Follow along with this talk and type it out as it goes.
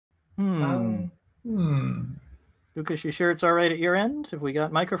Lukasz, you sure it's all right at your end? Have we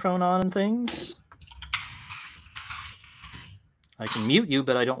got microphone on and things? I can mute you,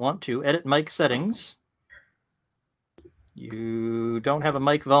 but I don't want to. Edit mic settings. You don't have a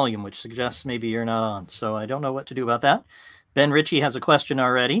mic volume, which suggests maybe you're not on. So I don't know what to do about that. Ben Ritchie has a question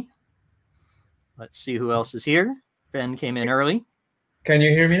already. Let's see who else is here. Ben came in early. Can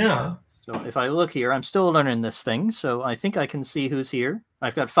you hear me now? So if I look here, I'm still learning this thing. So I think I can see who's here.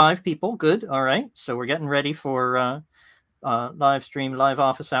 I've got 5 people. Good. All right. So we're getting ready for live stream, live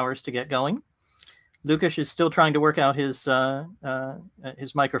office hours to get going. Lukasz is still trying to work out his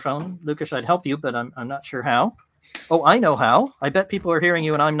microphone. Lukasz, I'd help you, but I'm not sure how. Oh, I know how. I bet people are hearing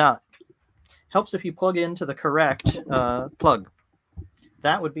you and I'm not. Helps if you plug into the correct plug.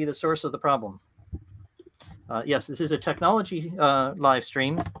 That would be the source of the problem. Yes, this is a technology live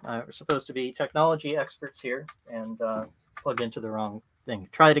stream. We're supposed to be technology experts here and plugged into the wrong thing.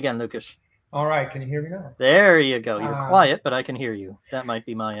 Try it again, Lukasz. All right. Can you hear me now? There you go. You're quiet, but I can hear you. That might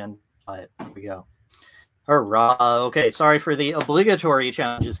be my end. Quiet. There we go. Hurrah. Okay, sorry for the obligatory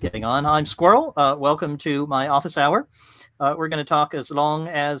challenges getting on. I'm Squirrel. Welcome to my office hour. We're going to talk as long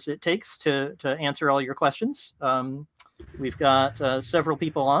as it takes to answer all your questions. We've got several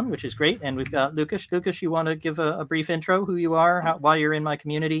people on, which is great. And we've got Lukasz. Lukasz, you want to give a brief intro, who you are, why you're in my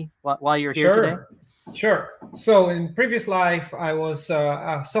community, why you're here today? Sure. So in previous life, I was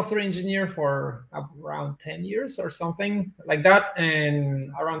a software engineer for around 10 years or something like that.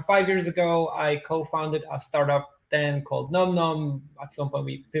 And around 5 years ago, I co-founded a startup then called NumNum. At some point,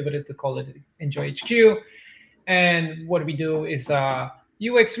 we pivoted to call it Enjoy HQ. And what we do is a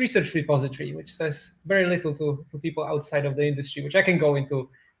UX research repository, which says very little to people outside of the industry, which I can go into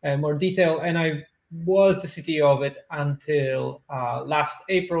more detail. And I was the CTO of it until last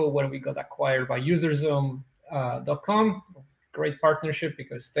April when we got acquired by userzoom.com. Great partnership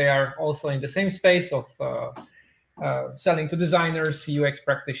because they are also in the same space of selling to designers, UX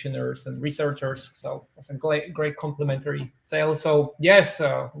practitioners, and researchers. So it's a great complementary sale. So yes,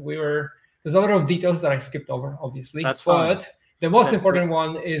 there's a lot of details that I skipped over, obviously. That's fine. But the most important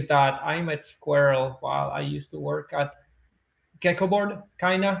one is that I met Squirrel while I used to work at Geckoboard,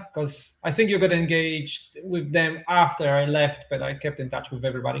 kinda, because I think you got engaged with them after I left, but I kept in touch with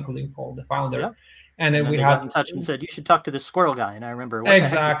everybody, including Paul, the founder. Yeah. And then we got in touch and said, you should talk to this squirrel guy. And I remember, what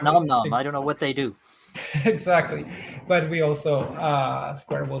exactly. The heck is NumNum? I don't know what they do. Exactly. But we also,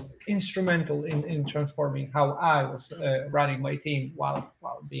 Squirrel was instrumental in transforming how I was running my team while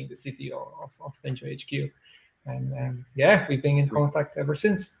being the CTO of Enjoy HQ. And yeah, we've been in contact ever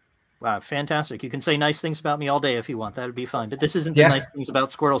since. Wow, fantastic. You can say nice things about me all day if you want. That would be fine. But this isn't the nice things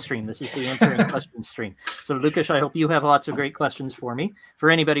about Squirrel stream. This is the answering questions stream. So, Lukasz, I hope you have lots of great questions for me. For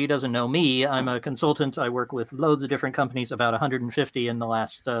anybody who doesn't know me, I'm a consultant. I work with loads of different companies, about 150 in the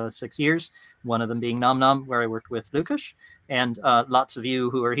last 6 years, one of them being NumNum, where I worked with Lukasz. And lots of you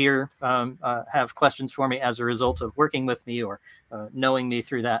who are here have questions for me as a result of working with me or knowing me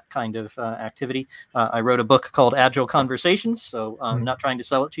through that kind of activity. I wrote a book called Agile Conversations, so I'm not trying to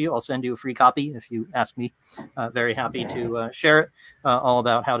sell it to you. I'll send you a free copy if you ask me. Very happy to share it, all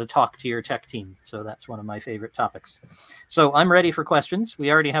about how to talk to your tech team. So that's one of my favorite topics. So I'm ready for questions.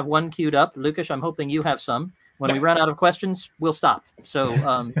 We already have one queued up. Lukasz, I'm hoping you have some. When we run out of questions, we'll stop. So,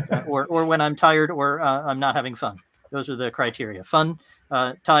 or when I'm tired or I'm not having fun. Those are the criteria: fun,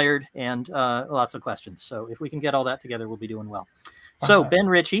 tired, and lots of questions. So if we can get all that together, we'll be doing well. So Ben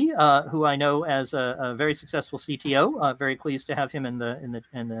Ritchie, who I know as a very successful CTO, very pleased to have him in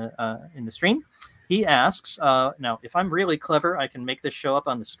the stream. He asks, now, if I'm really clever, I can make this show up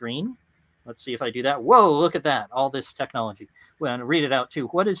on the screen. Let's see if I do that. Whoa, look at that. All this technology. Well, and read it out too.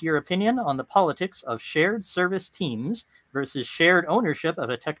 What is your opinion on the politics of shared service teams versus shared ownership of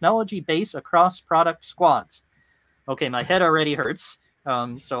a technology base across product squads? Okay, my head already hurts,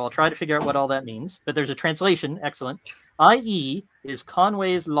 so I'll try to figure out what all that means. But there's a translation. Excellent. I.e., is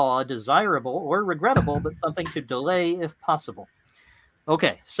Conway's law desirable or regrettable, but something to delay if possible?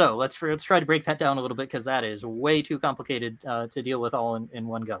 Okay, so let's try to break that down a little bit, because that is way too complicated to deal with all in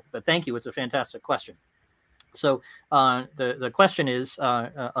one go. But thank you. It's a fantastic question. So the question is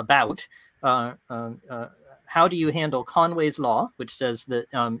about how do you handle Conway's law, which says that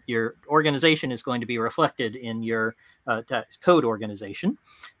your organization is going to be reflected in your code organization.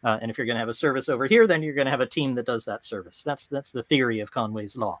 And if you're going to have a service over here, then you're going to have a team that does that service. That's the theory of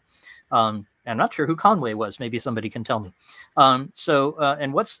Conway's law. I'm not sure who Conway was. Maybe somebody can tell me.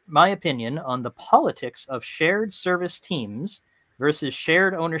 And what's my opinion on the politics of shared service teams versus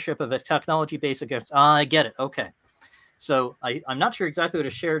shared ownership of a technology base against? I get it. Okay. So I'm not sure exactly what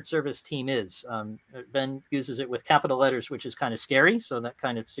a shared service team is. Ben uses it with capital letters, which is kind of scary. So that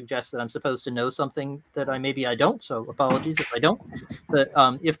kind of suggests that I'm supposed to know something that maybe I don't. So apologies if I don't. But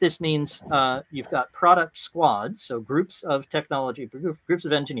if this means you've got product squads, so groups of technology, groups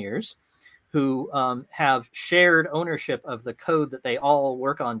of engineers who have shared ownership of the code that they all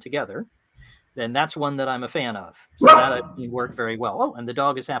work on together, then that's one that I'm a fan of. So that I've seen work very well. Oh, and the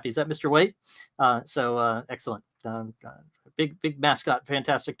dog is happy. Is that Mr. White? Excellent. Big mascot,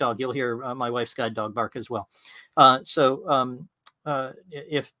 fantastic dog. You'll hear my wife's guide dog bark as well. If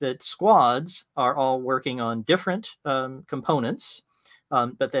the squads are all working on different components,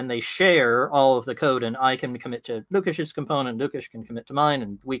 but then they share all of the code, and I can commit to Lukasz's component, Lukasz can commit to mine,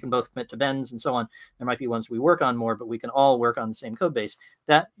 and we can both commit to Ben's, and so on. There might be ones we work on more, but we can all work on the same code base.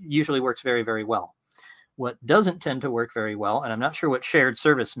 That usually works very, very well. What doesn't tend to work very well, and I'm not sure what shared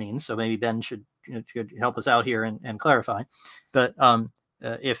service means, so maybe Ben should help us out here and clarify. But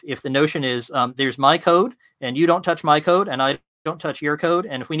if the notion is there's my code, and you don't touch my code, and I don't touch your code,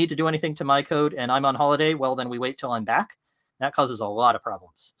 and if we need to do anything to my code and I'm on holiday, well, then we wait till I'm back. That causes a lot of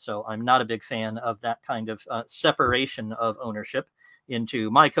problems. So I'm not a big fan of that kind of separation of ownership into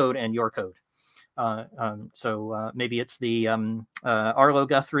my code and your code. Maybe it's the Arlo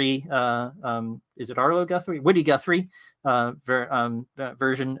Guthrie, is it Arlo Guthrie? Woody Guthrie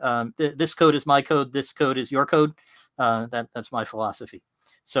version. This code is my code, this code is your code. That's my philosophy.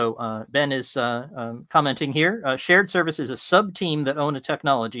 So Ben is commenting here, shared service is a sub-team that own a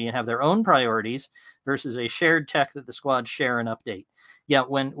technology and have their own priorities versus a shared tech that the squads share and update. Yeah,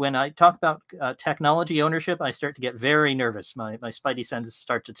 when I talk about technology ownership, I start to get very nervous. My spidey senses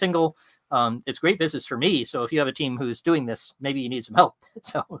start to tingle. It's great business for me. So if you have a team who's doing this, maybe you need some help.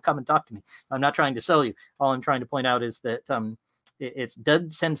 So come and talk to me. I'm not trying to sell you. All I'm trying to point out is that it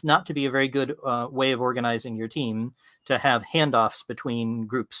tends not to be a very good way of organizing your team to have handoffs between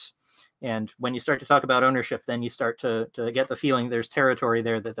groups. And when you start to talk about ownership, then you start to get the feeling there's territory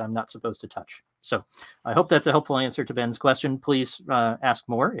there that I'm not supposed to touch. So I hope that's a helpful answer to Ben's question. Please ask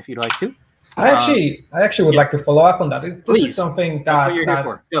more if you'd like to. I actually would like to follow up on that. This is something that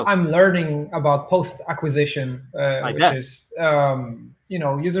I'm learning about post-acquisition, which is,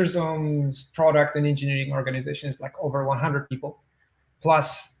 user zones, product and engineering organizations, like over 100 people.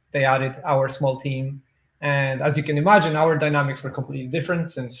 Plus, they added our small team. And as you can imagine, our dynamics were completely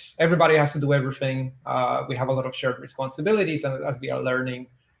different since everybody has to do everything. We have a lot of shared responsibilities, and as we are learning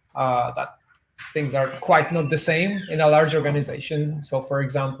that things are quite not the same in a large organization. So, for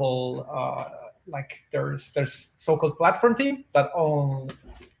example, like there's so-called platform team that own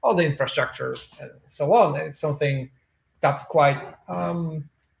all the infrastructure and so on. It's something that's quite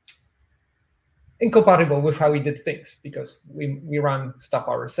incompatible with how we did things because we run stuff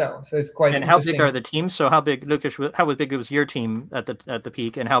ourselves. So it's quite. And how big are the teams? So how big, Lukasz? How big was your team at the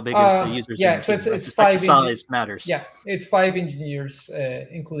peak, and how big is the users? Yeah, so it's 5. Size matters. Yeah, it's 5 engineers,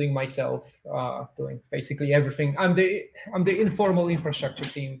 including myself, doing basically everything. I'm the informal infrastructure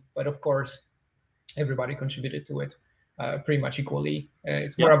team, but of course, everybody contributed to it pretty much equally.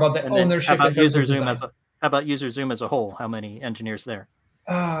 It's more about the ownership. How about user Zoom how about user Zoom as a whole? How many engineers there?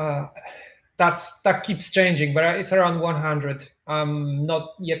 That keeps changing, but it's around 100. I'm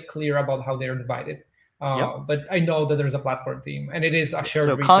not yet clear about how they're divided, but I know that there's a platform team, and it is a shared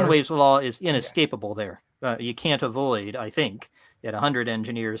resource. Conway's law is inescapable there. You can't avoid, I think, at 100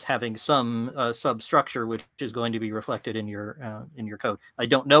 engineers having some substructure which is going to be reflected in your code. I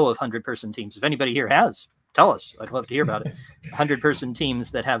don't know of 100-person teams. If anybody here has, tell us. I'd love to hear about it. 100-person teams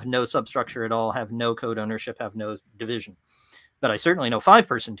that have no substructure at all, have no code ownership, have no division. But I certainly know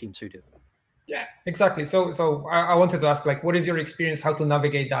 5-person teams who do. Yeah, exactly. So I wanted to ask, like, what is your experience, how to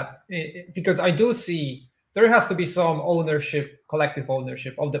navigate that? Because I do see there has to be some ownership, collective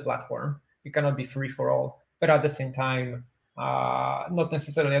ownership of the platform. It cannot be free for all. But at the same time, not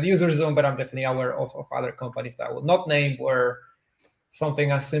necessarily at user zone, but I'm definitely aware of other companies that I will not name where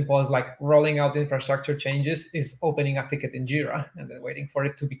something as simple as like rolling out infrastructure changes is opening a ticket in Jira and then waiting for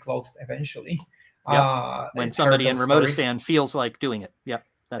it to be closed eventually. Yep. When somebody in Remotistan feels like doing it. Yeah,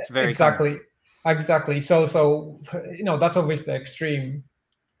 that's very exactly. common. Exactly. So that's obviously extreme.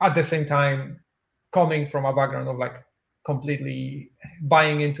 At the same time, coming from a background of like completely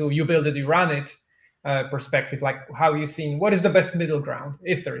buying into you build it, you run it perspective, like how you seen what is the best middle ground,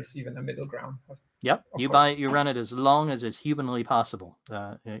 if there is even a middle ground. Yep. You buy it, you run it as long as is humanly possible.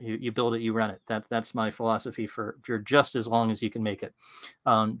 You build it, you run it. That's my philosophy for just as long as you can make it,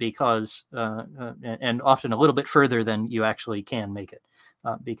 because and often a little bit further than you actually can make it.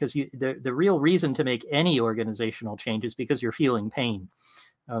 Because the real reason to make any organizational change is because you're feeling pain.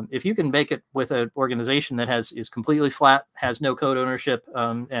 If you can make it with an organization that is completely flat, has no code ownership,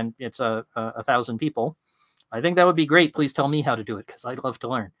 and it's 1,000 people, I think that would be great. Please tell me how to do it, because I'd love to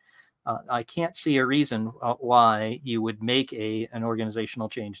learn. I can't see a reason why you would make an organizational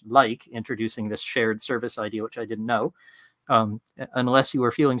change like introducing this shared service idea, which I didn't know, unless you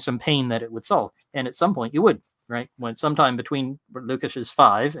were feeling some pain that it would solve. And at some point you would, right? When sometime between Lukasz's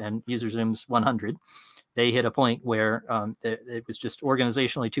 5 and UserZoom's 100, they hit a point where it was just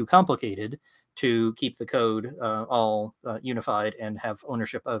organizationally too complicated to keep the code all unified and have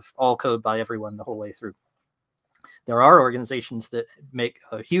ownership of all code by everyone the whole way through. There are organizations that make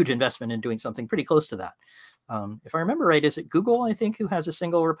a huge investment in doing something pretty close to that. If I remember right, is it Google, I think, who has a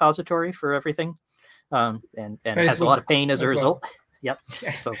single repository for everything, and has a lot of pain as a result? Yep.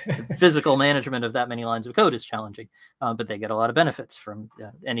 So the physical management of that many lines of code is challenging, but they get a lot of benefits from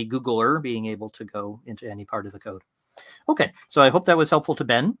any Googler being able to go into any part of the code. Okay, so I hope that was helpful to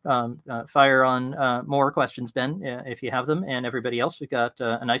Ben. Fire on more questions, Ben, if you have them, and everybody else. We've got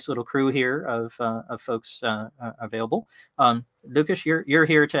a nice little crew here of folks available. Lukasz, you're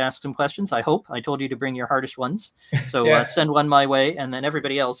here to ask some questions. I hope. I told you to bring your hardest ones, so send one my way, and then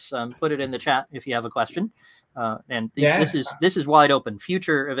everybody else put it in the chat if you have a question. This is wide open.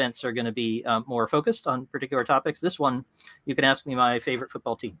 Future events are going to be more focused on particular topics. This one, you can ask me my favorite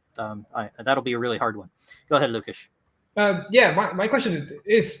football team. That'll be a really hard one. Go ahead, Lukasz. My question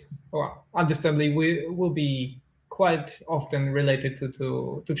is, well, understandably, will be quite often related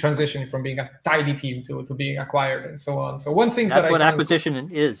to transition from being a tidy team to being acquired and so on. So one thing that's what acquisition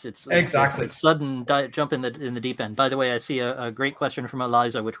is. It's exactly it's a sudden jump in the deep end. By the way, I see a great question from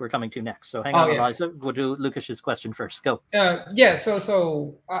Eliza, which we're coming to next. So hang on, Eliza. We'll do Lukasz's question first. Go.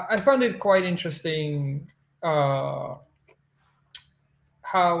 So I found it quite interesting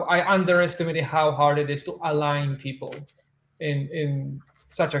how I underestimated how hard it is to align people in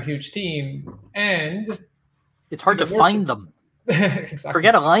such a huge team, and it's hard to find them. Exactly.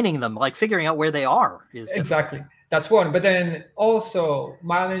 Forget aligning them, like figuring out where they are is exactly. That's one. But then also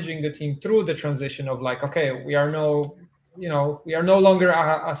managing the team through the transition of like, okay, we are no longer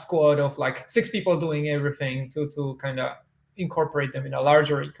a squad of like 6 people doing everything to kind of incorporate them in a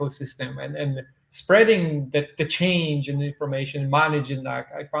larger ecosystem and spreading the change and the information, managing that.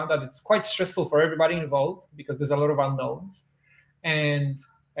 I found that it's quite stressful for everybody involved because there's a lot of unknowns, and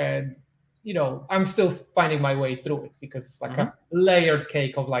I'm still finding my way through it because it's like a layered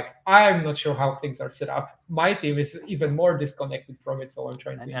cake of like, I'm not sure how things are set up. My team is even more disconnected from it, so I'm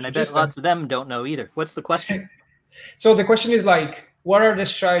trying to. And I bet lots of them don't know either. What's the question? So the question is like, what are the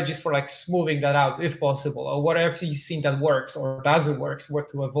strategies for like smoothing that out if possible, or what have you seen that works or doesn't work, what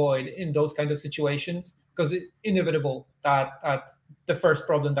to avoid in those kind of situations? Because it's inevitable that the first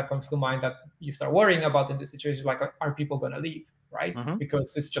problem that comes to mind that you start worrying about in this situation is like, are people going to leave, right?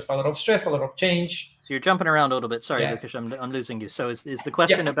 Because it's just a lot of stress, a lot of change. So you're jumping around a little bit. Sorry, Lukasz, I'm losing you. So is the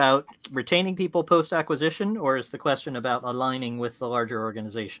question about retaining people post-acquisition, or is the question about aligning with the larger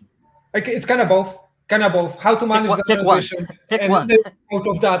organization? It's kind of both. How to manage the transition. Pick one. Out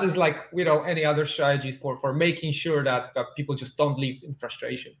of that is like, any other strategies for making sure that people just don't leave in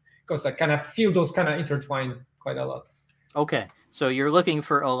frustration, because I kind of feel those kind of intertwine quite a lot. Okay, so you're looking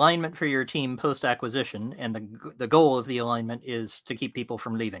for alignment for your team post-acquisition, and the goal of the alignment is to keep people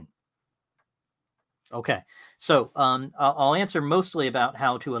from leaving. Okay, so I'll answer mostly about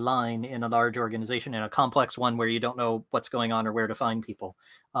how to align in a large organization, in a complex one where you don't know what's going on or where to find people.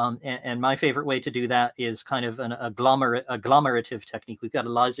 And my favorite way to do that is kind of a agglomerative technique. We've got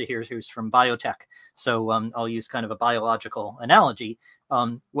Eliza here who's from biotech, so I'll use kind of a biological analogy.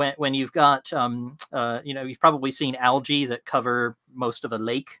 When you've got, you've probably seen algae that cover most of a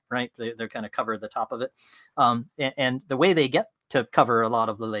lake, right? They're kind of cover the top of it. And the way they get to cover a lot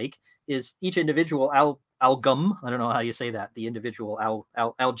of the lake is each individual algum, I don't know how you say that, the individual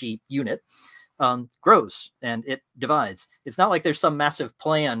algae unit, grows and it divides. It's not like there's some massive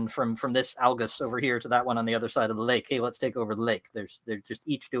plan from this algus over here to that one on the other side of the lake. Hey, let's take over the lake. They're just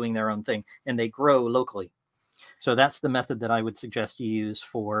each doing their own thing, and they grow locally. So that's the method that I would suggest you use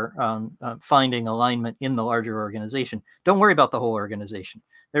for finding alignment in the larger organization. Don't worry about the whole organization.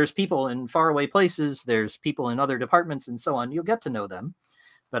 There's people in faraway places. There's people in other departments and so on. You'll get to know them.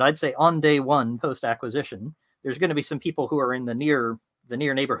 But I'd say on day one post-acquisition, there's going to be some people who are in the near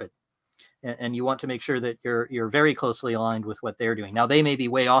neighborhood. And you want to make sure that you're very closely aligned with what they're doing. Now, they may be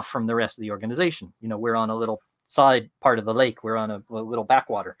way off from the rest of the organization. We're on a little side part of the lake. We're on a little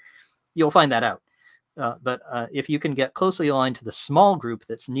backwater. You'll find that out. But if you can get closely aligned to the small group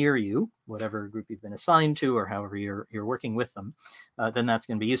that's near you, whatever group you've been assigned to or however you're working with them, then that's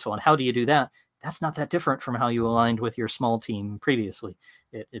going to be useful. And how do you do that? that's not that different from how you aligned with your small team previously.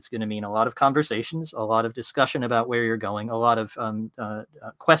 It's going to mean a lot of conversations, a lot of discussion about where you're going, a lot of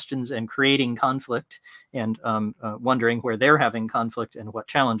questions and creating conflict and wondering where they're having conflict and what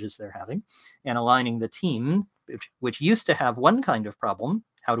challenges they're having, and aligning the team, which used to have one kind of problem,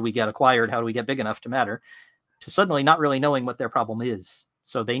 how do we get acquired, how do we get big enough to matter, to suddenly not really knowing what their problem is.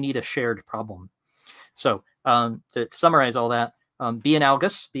 So they need a shared problem. So to summarize all that, be an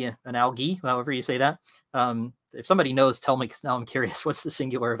algus, be an algae, however you say that. If somebody knows, tell me, because now I'm curious, what's the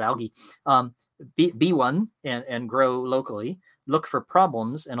singular of algae? Be one and grow locally. Look for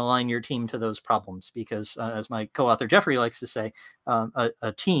problems and align your team to those problems, because as my co-author Jeffrey likes to say,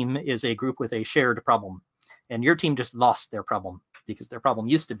 a team is a group with a shared problem. And your team just lost their problem because their problem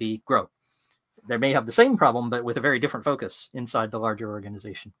used to be grow. They may have the same problem, but with a very different focus inside the larger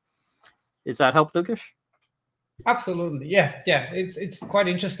organization. Does that help, Lukasz? Absolutely. Yeah. It's quite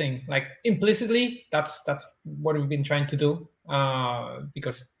interesting. Like implicitly, that's what we've been trying to do,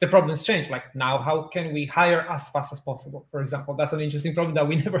 because the problems change. Like now, how can we hire as fast as possible? For example, that's an interesting problem that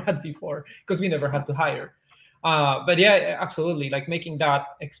we never had before because we never had to hire. But yeah, absolutely. Like making that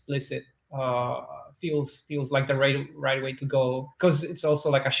explicit feels like the right way to go, because it's also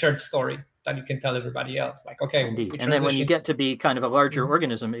like a shared story that you can tell everybody else. Like, okay, indeed. And then when you get to be kind of a larger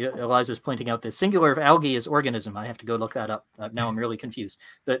organism, Eliza's pointing out the singular of algae is organism. I have to go look that up. Now I'm really confused.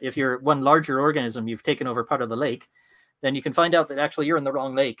 But if you're one larger organism, you've taken over part of the lake, then you can find out that actually you're in the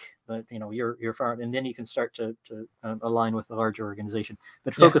wrong lake. But you're far, and then you can start to align with the larger organization.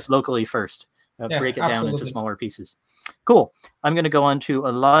 But focus locally first. Break it down into smaller pieces. Cool. I'm going to go on to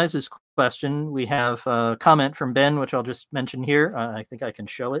Eliza's question. We have a comment from Ben, which I'll just mention here. I think I can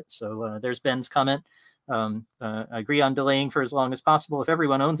show it. So there's Ben's comment. I agree on delaying for as long as possible. If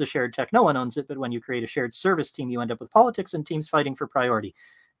everyone owns a shared tech, no one owns it. But when you create a shared service team, you end up with politics and teams fighting for priority.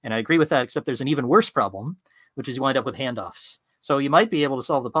 And I agree with that, except there's an even worse problem, which is you wind up with handoffs. So you might be able to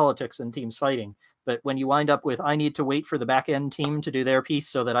solve the politics and teams fighting. But when you wind up with, I need to wait for the back end team to do their piece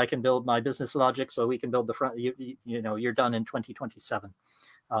so that I can build my business logic so we can build the front, you're done in 2027.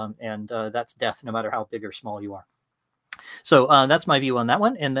 And that's death, no matter how big or small you are. So that's my view on that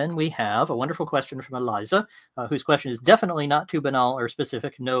one. And then we have a wonderful question from Eliza, whose question is definitely not too banal or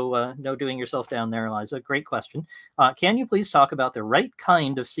specific. No doing yourself down there, Eliza. Great question. Can you please talk about the right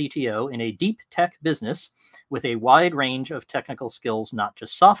kind of CTO in a deep tech business with a wide range of technical skills, not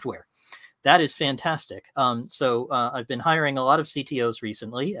just software? That is fantastic. So I've been hiring a lot of CTOs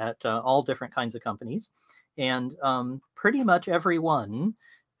recently at all different kinds of companies. And pretty much everyone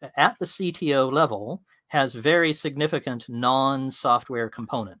at the CTO level has very significant non-software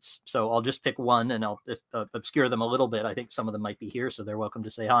components. So I'll just pick one and I'll just obscure them a little bit. I think some of them might be here, so they're welcome to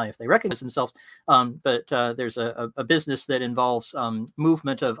say hi if they recognize themselves. But there's a business that involves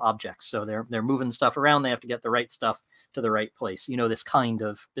movement of objects. So they're moving stuff around. They have to get the right stuff to the right place. This kind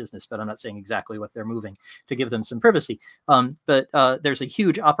of business, but I'm not saying exactly what they're moving to give them some privacy. But there's a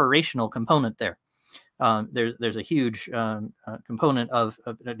huge operational component there. There's a huge component of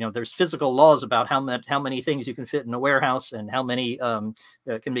there's physical laws about how many things you can fit in a warehouse and how many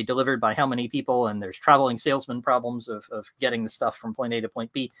can be delivered by how many people, and there's traveling salesman problems of getting the stuff from point A to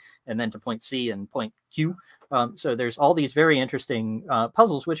point B and then to point C and point Q. So there's all these very interesting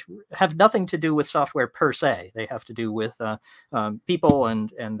puzzles which have nothing to do with software per se. They have to do with people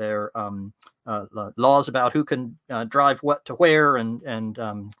and their laws about who can drive what to where, and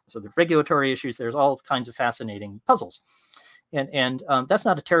so the regulatory issues. There's all kinds of fascinating puzzles, and that's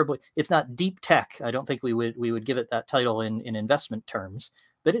not it's not deep tech. I don't think we would give it that title in investment terms,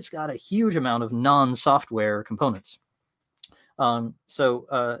 but it's got a huge amount of non-software components.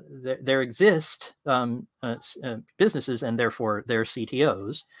 So there exist businesses and therefore their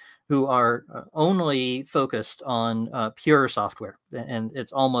CTOs who are only focused on pure software, and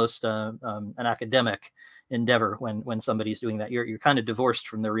it's almost an academic endeavor when somebody's doing that. You're kind of divorced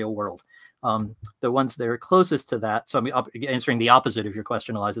from the real world. The ones that are closest to that, so I'm answering the opposite of your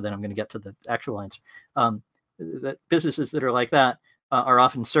question, Eliza, then I'm going to get to the actual answer. The businesses that are like that are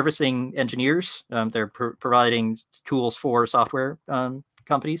often servicing engineers. They're providing tools for software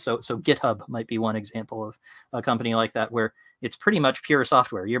companies. So GitHub might be one example of a company like that, where it's pretty much pure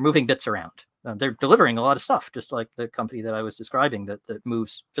software. You're moving bits around. They're delivering a lot of stuff, just like the company that I was describing that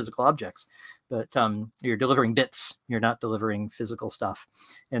moves physical objects. But you're delivering bits. You're not delivering physical stuff.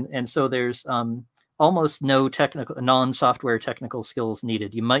 And so there's almost no non-software technical skills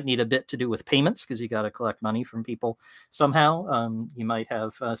needed. You might need a bit to do with payments because you got to collect money from people somehow. You might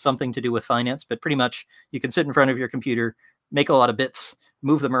have something to do with finance, but pretty much you can sit in front of your computer, make a lot of bits,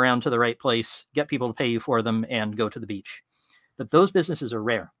 move them around to the right place, get people to pay you for them, and go to the beach. But those businesses are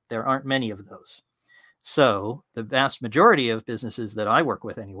rare. There aren't many of those. So the vast majority of businesses that I work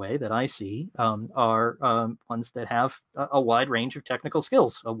with anyway, that I see, are ones that have a wide range of technical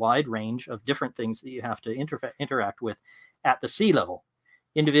skills, a wide range of different things that you have to interact with at the C level.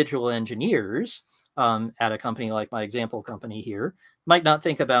 Individual engineers at a company like my example company here might not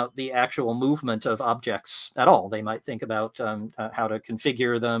think about the actual movement of objects at all. They might think about how to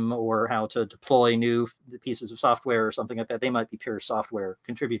configure them or how to deploy new pieces of software or something like that. They might be pure software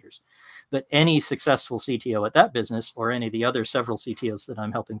contributors. But any successful CTO at that business, or any of the other several CTOs that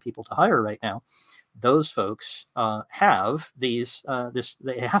I'm helping people to hire right now, those folks have these.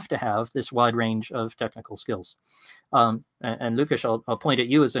 They have to have this wide range of technical skills. And Lukasz, I'll point at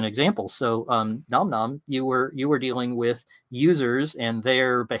you as an example. So Nom, you were dealing with users and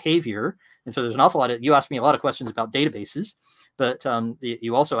their behavior, and so there's an awful lot of, you asked me a lot of questions about databases, but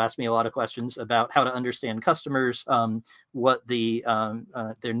you also asked me a lot of questions about how to understand customers, what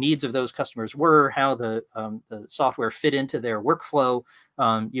their needs of those customers were, how the software fit into their workflow.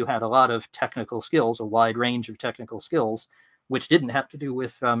 You had a lot of technical skills, a wide range of technical skills, which didn't have to do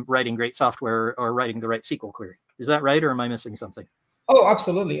with writing great software or writing the right SQL query. Is that right, or am I missing something? Oh,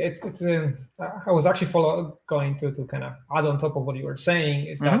 absolutely. It's I was actually going to kind of add on top of what you were saying,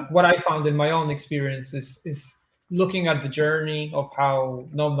 is that what I found in my own experience is looking at the journey of how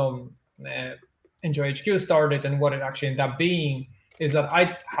Nom Enjoy HQ started and what it actually ended up being, is that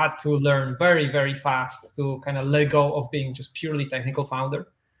I had to learn very, very fast to kind of let go of being just purely technical founder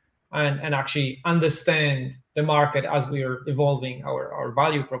and actually understand the market as we are evolving our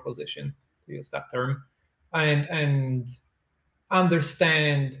value proposition, to use that term, and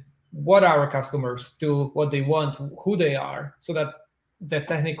understand what our customers do, what they want, who they are, so that the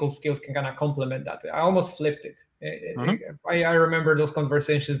technical skills can kind of complement that. I almost flipped it. I remember those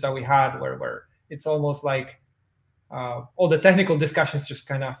conversations that we had where it's almost like all the technical discussions just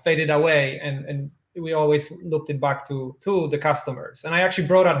kind of faded away, and we always looked it back to the customers. And I actually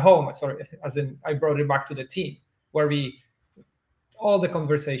brought it home, I brought it back to the team, where all the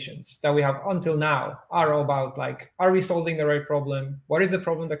conversations that we have until now are about, like, are we solving the right problem? What is the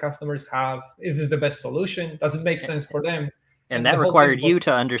problem the customers have? Is this the best solution? Does it make sense for them? And that required you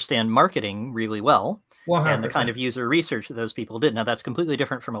to understand marketing really well. 100%. And the kind of user research that those people did. Now, that's completely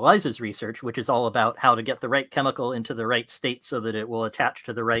different from Eliza's research, which is all about how to get the right chemical into the right state so that it will attach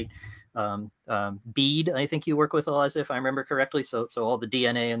to the right bead. I think you work with, Eliza, if I remember correctly. So all the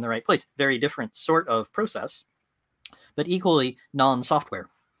DNA in the right place. Very different sort of process, but equally non-software.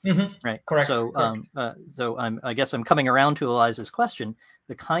 Right. Correct. So, correct. I guess I'm coming around to Eliza's question.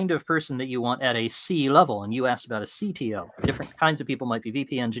 The kind of person that you want at a C level, and you asked about a CTO. Different kinds of people might be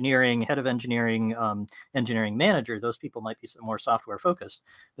VP engineering, head of engineering, engineering manager. Those people might be some more software focused.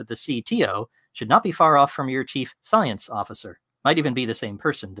 But the CTO should not be far off from your chief science officer. Might even be the same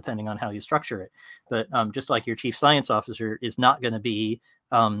person, depending on how you structure it. But just like your chief science officer is not going to be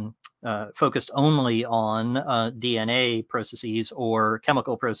focused only on DNA processes or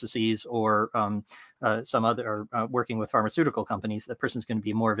chemical processes or some other, working with pharmaceutical companies, that person's going to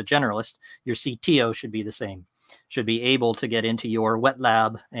be more of a generalist. Your CTO should be the same, should be able to get into your wet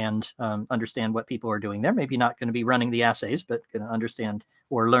lab and understand what people are doing there. Maybe not going to be running the assays, but going to understand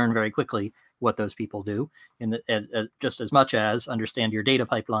or learn very quickly what those people do, just as much as understand your data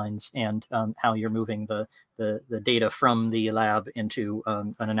pipelines and how you're moving the data from the lab into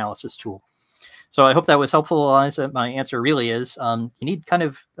an analysis tool. So I hope that was helpful, Eliza. My answer really is you need kind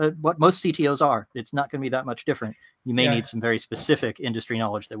of what most CTOs are. It's not going to be that much different. You may need some very specific industry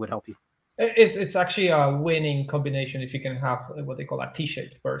knowledge that would help you. It's actually a winning combination if you can have what they call a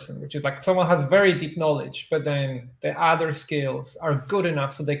T-shaped person, which is like someone has very deep knowledge, but then the other skills are good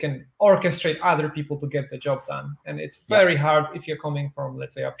enough so they can orchestrate other people to get the job done. And it's very hard if you're coming from,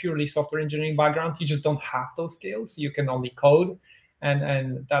 let's say, a purely software engineering background. You just don't have those skills. You can only code,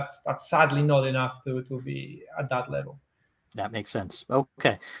 and that's sadly not enough to be at that level. That makes sense.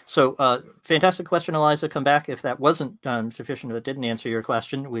 Okay. So fantastic question, Eliza. Come back if that wasn't sufficient, or it didn't answer your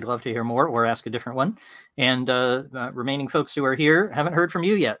question. We'd love to hear more or ask a different one. And remaining folks who are here haven't heard from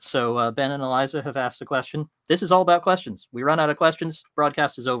you yet. So Ben and Eliza have asked a question. This is all about questions. We run out of questions,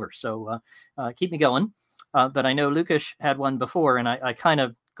 broadcast is over. So keep me going. But I know Lukasz had one before, and I kind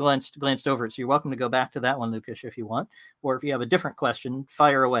of glanced over it. So you're welcome to go back to that one, Lukasz, if you want. Or if you have a different question,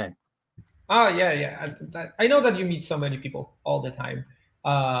 fire away. Oh, yeah. I know that you meet so many people all the time.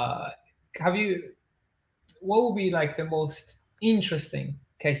 What would be like the most interesting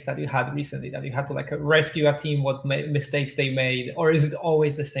case that you had recently that you had to like rescue a team, what mistakes they made, or is it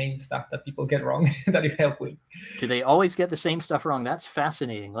always the same stuff that people get wrong that you help with? Do they always get the same stuff wrong? That's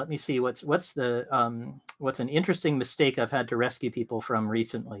fascinating. Let me see what's an interesting mistake I've had to rescue people from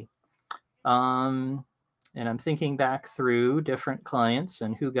recently. And I'm thinking back through different clients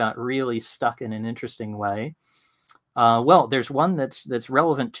and who got really stuck in an interesting way. Well, there's one that's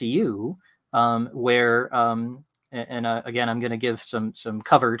relevant to you, where again, I'm going to give some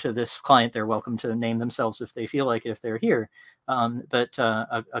cover to this client. They're welcome to name themselves if they feel like it, if they're here. But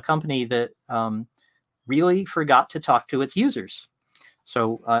a company that really forgot to talk to its users.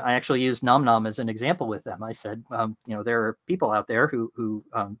 So I actually used NomNom as an example with them. I said, there are people out there who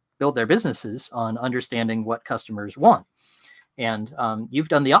build their businesses on understanding what customers want. And you've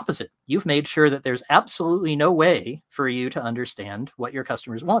done the opposite. You've made sure that there's absolutely no way for you to understand what your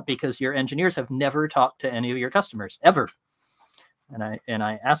customers want, because your engineers have never talked to any of your customers ever. And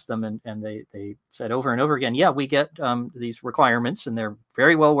I asked them, and they said over and over again, yeah, we get these requirements, and they're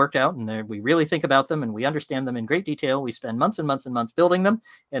very well worked out, and we really think about them, and we understand them in great detail. We spend months and months and months building them,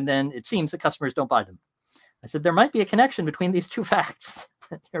 and then it seems that customers don't buy them. I said, there might be a connection between these two facts.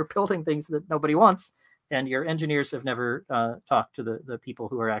 You're building things that nobody wants, and your engineers have never talked to the people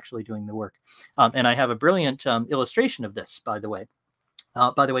who are actually doing the work. And I have a brilliant illustration of this, by the way.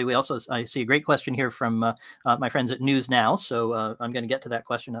 I see a great question here from my friends at News Now. So I'm going to get to that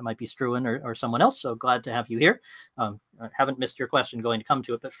question. That might be Struan or someone else. So glad to have you here. I haven't missed your question, going to come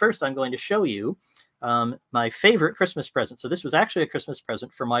to it. But first, I'm going to show you my favorite Christmas present. So this was actually a Christmas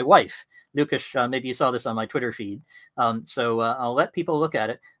present for my wife. Lukasz, maybe you saw this on my Twitter feed. So I'll let people look at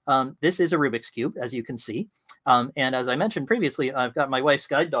it. This is a Rubik's Cube, as you can see. And as I mentioned previously, I've got my wife's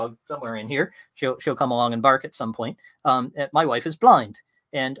guide dog somewhere in here. She'll come along and bark at some point. My wife is blind.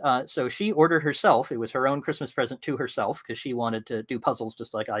 And so she ordered herself, it was her own Christmas present to herself, because she wanted to do puzzles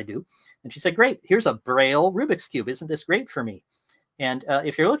just like I do. And she said, great, here's a Braille Rubik's Cube. Isn't this great for me? And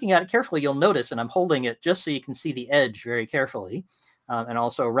if you're looking at it carefully, you'll notice, and I'm holding it just so you can see the edge very carefully, and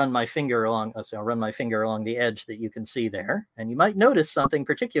also run my finger along. So I'll run my finger along the edge that you can see there. And you might notice something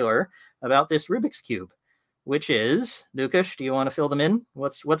particular about this Rubik's Cube, which is, Lukasz, do you want to fill them in?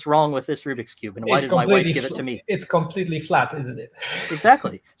 What's wrong with this Rubik's Cube, and why did my wife give it to me? It's completely flat, isn't it?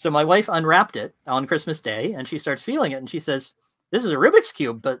 Exactly. So my wife unwrapped it on Christmas Day, and she starts feeling it, and she says, this is a Rubik's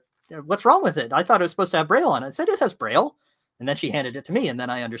Cube, but what's wrong with it? I thought it was supposed to have Braille on it. I said, it has Braille. And then she handed it to me, and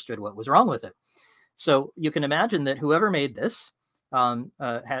then I understood what was wrong with it. So you can imagine that whoever made this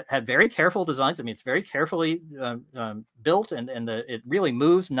had very careful designs. I mean, it's very carefully built, and it really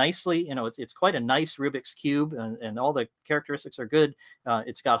moves nicely. It's quite a nice Rubik's Cube, and all the characteristics are good.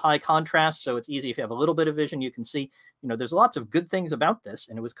 It's got high contrast, so it's easy. If you have a little bit of vision, you can see, there's lots of good things about this,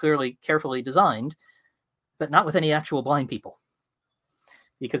 and it was clearly carefully designed, but not with any actual blind people.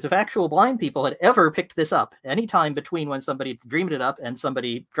 Because if actual blind people had ever picked this up any time between when somebody dreamed it up and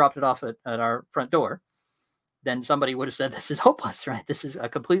somebody dropped it off at our front door, then somebody would have said, this is hopeless, right? This is a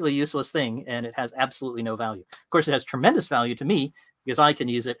completely useless thing, and it has absolutely no value. Of course, it has tremendous value to me, because I can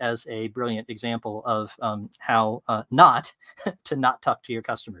use it as a brilliant example of how not to not talk to your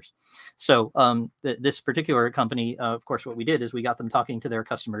customers. So this particular company, of course, what we did is we got them talking to their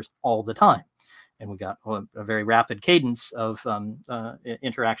customers all the time. And we got a very rapid cadence of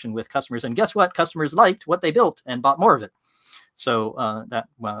interaction with customers. And guess what? Customers liked what they built and bought more of it. So that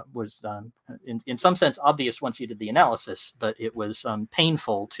was, in some sense, obvious once you did the analysis, but it was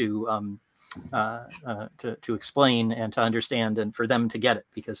painful to explain and to understand, and for them to get it,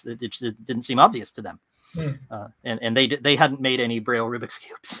 because it just didn't seem obvious to them. And they hadn't made any Braille Rubik's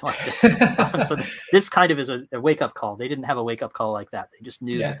Cubes like this. So this kind of is a wake-up call. They didn't have a wake-up call like that. They just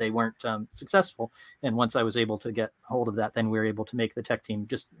knew that they weren't successful. And once I was able to get hold of that, then we were able to make the tech team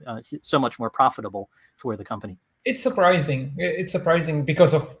just so much more profitable for the company. It's surprising. It's surprising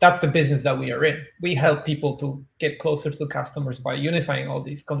because that's the business that we are in. We help people to get closer to customers by unifying all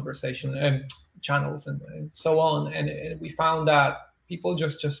these conversation channels and so on. And we found that people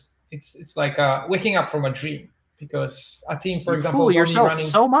just it's like waking up from a dream, because a team, for example, fool yourself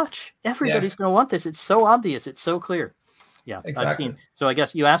so much. Everybody's going to want this. It's so obvious. It's so clear. Yeah, exactly. I've seen. So I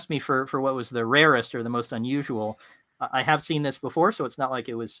guess you asked me for what was the rarest or the most unusual. I have seen this before, so it's not like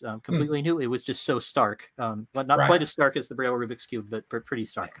it was completely new. It was just so stark, but not quite as stark as the Braille Rubik's Cube, but pretty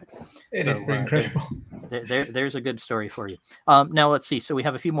stark. It is pretty incredible. There's a good story for you. Now let's see. So we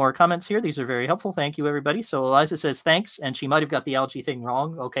have a few more comments here. These are very helpful. Thank you, everybody. So Eliza says thanks, and she might have got the algae thing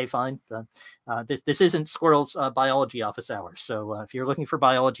wrong. Okay, fine. This isn't Squirrel's biology office hours. So if you're looking for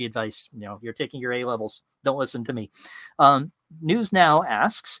biology advice, you're taking your A levels, don't listen to me. News Now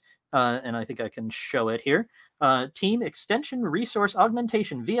asks, and I think I can show it here. Team extension resource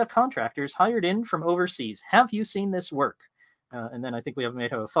augmentation via contractors hired in from overseas. Have you seen this work? And then I think we may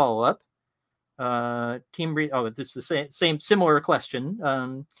have a follow-up. It's the same similar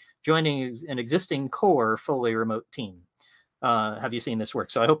question. Joining an existing core fully remote team. Have you seen this work?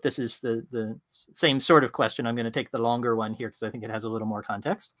 So I hope this is the same sort of question. I'm going to take the longer one here because I think it has a little more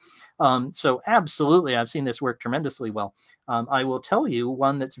context. So absolutely, I've seen this work tremendously well. I will tell you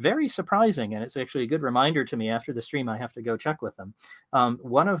one that's very surprising, and it's actually a good reminder to me after the stream. I have to go check with them.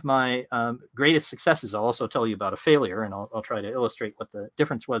 One of my greatest successes, I'll also tell you about a failure, and I'll try to illustrate what the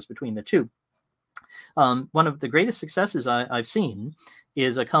difference was between the two. One of the greatest successes I've seen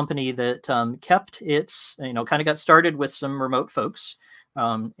is a company that kept its, kind of got started with some remote folks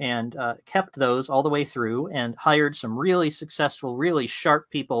and kept those all the way through and hired some really successful, really sharp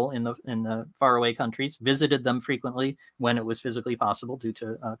people in the faraway countries, visited them frequently when it was physically possible due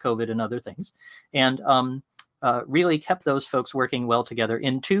to COVID and other things, and really kept those folks working well together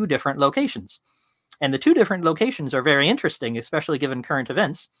in 2 different locations. And the 2 different locations are very interesting, especially given current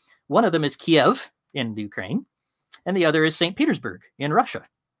events. One of them is Kiev in Ukraine, and the other is St. Petersburg in Russia.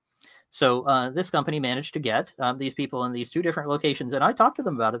 So this company managed to get these people in these 2 different locations, and I talked to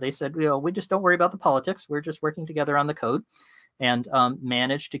them about it. They said, we just don't worry about the politics. We're just working together on the code, and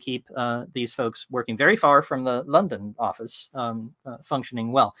managed to keep these folks working very far from the London office,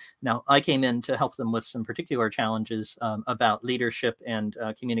 functioning well. Now, I came in to help them with some particular challenges about leadership and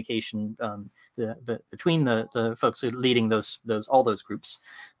communication between the folks who are leading all those groups,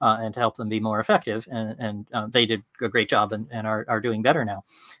 and to help them be more effective. And they did a great job and are doing better now.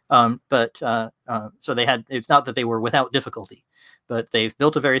 So it's not that they were without difficulty, but they've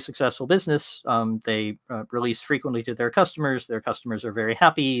built a very successful business. They release frequently to their customers. Their customers are very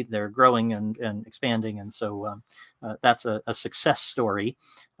happy. They're growing and expanding. And so that's a success story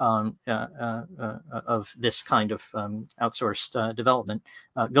of this kind of outsourced development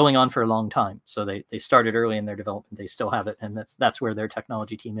going on for a long time. So they started early in their development. They still have it. And that's where their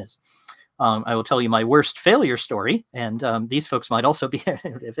technology team is. I will tell you my worst failure story, and these folks might also be.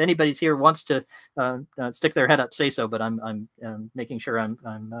 If anybody's here wants to stick their head up, say so. But I'm making sure I'm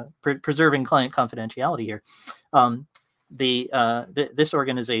preserving client confidentiality here. This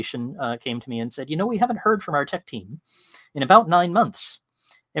organization came to me and said, we haven't heard from our tech team in about 9 months,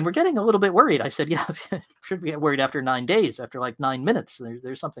 and we're getting a little bit worried. I said, yeah, should we get worried after 9 days? After like 9 minutes,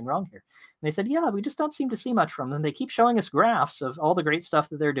 there's something wrong here. And they said, yeah, we just don't seem to see much from them. They keep showing us graphs of all the great stuff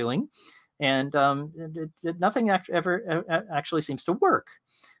that they're doing. And nothing ever actually seems to work.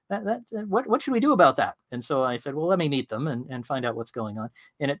 What should we do about that? And so I said, well, let me meet them and find out what's going on.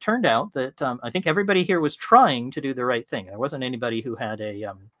 And it turned out that I think everybody here was trying to do the right thing. There wasn't anybody who had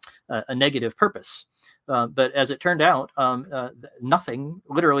a negative purpose. But as it turned out, nothing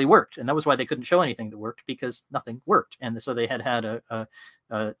literally worked. And that was why they couldn't show anything that worked, because nothing worked. And so they had a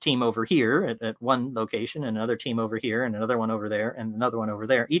team over here at one location, and another team over here, and another one over there, and another one over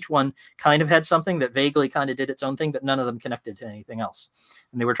there. Each one kind of had something that vaguely kind of did its own thing, but none of them connected to anything else.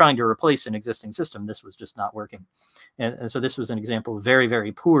 And they were trying to replace an existing system. This was just not working. And so this was an example of very,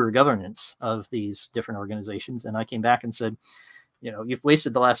 very poor governance of these different organizations. And I came back and said, you've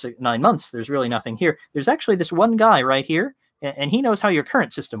wasted the last 9 months. There's really nothing here. There's actually this one guy right here, and he knows how your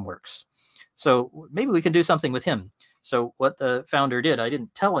current system works. So maybe we can do something with him. So what the founder did, I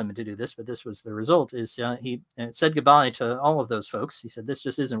didn't tell him to do this, but this was the result, is he said goodbye to all of those folks. He said, this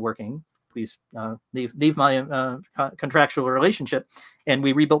just isn't working. Please leave my contractual relationship. And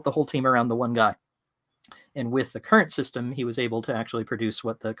we rebuilt the whole team around the one guy. And with the current system, he was able to actually produce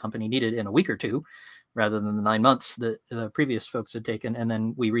what the company needed in a week or 2, rather than the 9 months that the previous folks had taken. And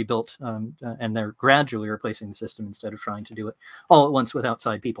then we rebuilt, and they're gradually replacing the system instead of trying to do it all at once with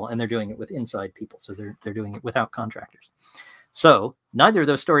outside people. And they're doing it with inside people. So they're doing it without contractors. So neither of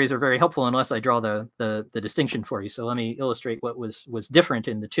those stories are very helpful unless I draw the distinction for you. So let me illustrate what was different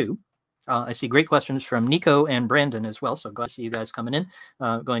in the 2. I see great questions from Nico and Brandon as well. So glad to see you guys coming in.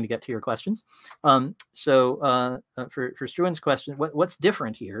 Going to get to your questions. For Struan's question, what's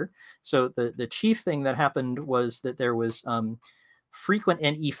different here? So the chief thing that happened was that there was frequent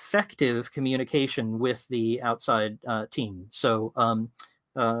and effective communication with the outside team. So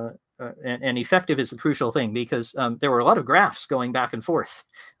and effective is the crucial thing, because there were a lot of graphs going back and forth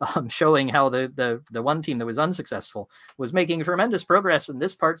showing how the one team that was unsuccessful was making tremendous progress, and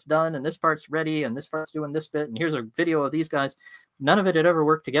this part's done, and this part's ready, and this part's doing this bit, and here's a video of these guys. None of it had ever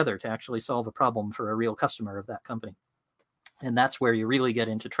worked together to actually solve a problem for a real customer of that company. And that's where you really get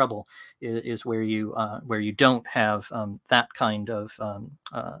into trouble, is where you don't have that kind of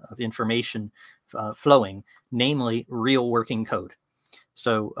information flowing, namely real working code.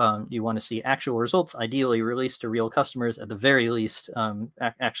 So you want to see actual results, ideally released to real customers, at the very least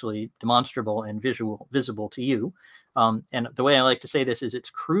actually demonstrable and visible to you. And the way I like to say this is it's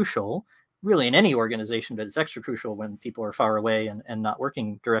crucial, really in any organization, but it's extra crucial when people are far away and not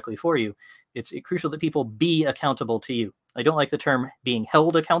working directly for you. It's crucial that people be accountable to you. I don't like the term being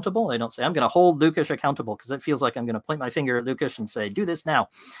held accountable. I don't say I'm going to hold Lukasz accountable, because it feels like I'm going to point my finger at Lukasz and say, do this now.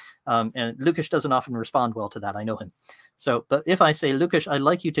 And Lukasz doesn't often respond well to that. I know him. So, but if I say, Lukasz, I'd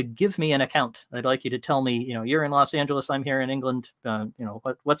like you to give me an account. I'd like you to tell me, you're in Los Angeles, I'm here in England.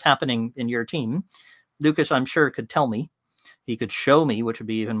 What's happening in your team? Lukasz, I'm sure, could tell me. He could show me, which would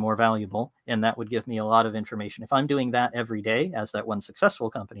be even more valuable, and that would give me a lot of information. If I'm doing that every day, as that one successful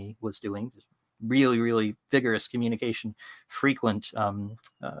company was doing, just really, really vigorous communication, frequent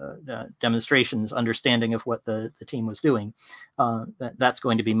demonstrations, understanding of what the team was doing, that's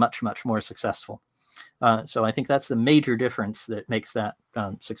going to be much, much more successful. So I think that's the major difference that makes that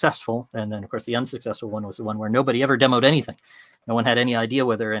successful. And then, of course, the unsuccessful one was the one where nobody ever demoed anything. No one had any idea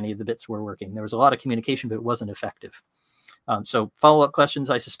whether any of the bits were working. There was a lot of communication, but it wasn't effective. So follow-up questions,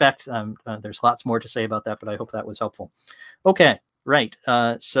 I suspect. There's lots more to say about that, but I hope that was helpful. Okay, right.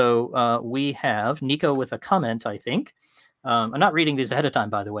 So we have Nico with a comment, I think. I'm not reading these ahead of time,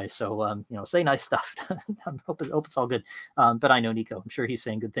 by the way, so say nice stuff. I hope it's all good. But I know Nico. I'm sure he's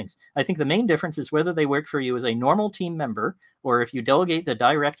saying good things. I think the main difference is whether they work for you as a normal team member or if you delegate the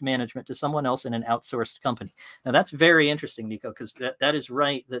direct management to someone else in an outsourced company. Now, that's very interesting, Nico, because that is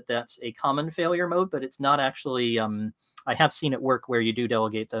right, that's a common failure mode, but it's not actually... I have seen it work where you do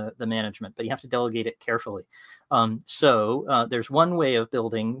delegate the management, but you have to delegate it carefully. So there's one way of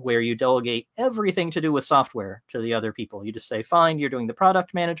building where you delegate everything to do with software to the other people. You just say, fine, you're doing the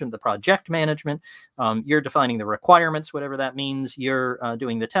product management, the project management, you're defining the requirements, whatever that means, you're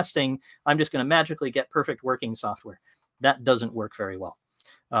doing the testing. I'm just going to magically get perfect working software. That doesn't work very well.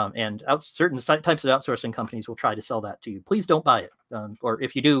 And certain types of outsourcing companies will try to sell that to you. Please don't buy it. Or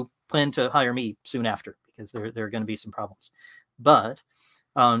if you do, plan to hire me soon after, because there are going to be some problems. But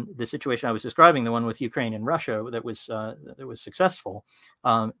the situation I was describing, the one with Ukraine and Russia that was successful,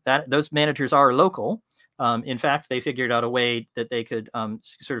 those managers are local. In fact, they figured out a way that they could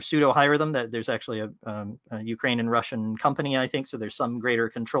sort of pseudo hire them. That there's actually a Ukraine and Russian company, I think, so there's some greater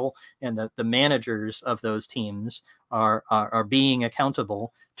control, and the managers of those teams are being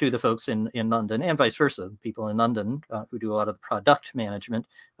accountable to the folks in London, and vice versa. People in London who do a lot of the product management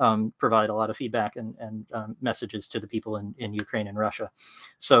provide a lot of feedback and messages to the people in Ukraine and Russia.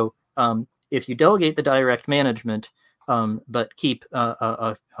 So if you delegate the direct management, but keep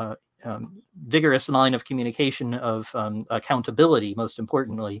a vigorous line of communication of accountability, most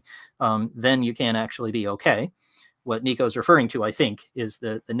importantly, then you can actually be okay. What Nico's referring to, I think, is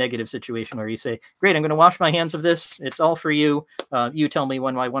the negative situation where you say, great, I'm going to wash my hands of this. It's all for you. You tell me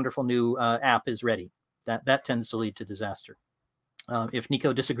when my wonderful new app is ready. That tends to lead to disaster. If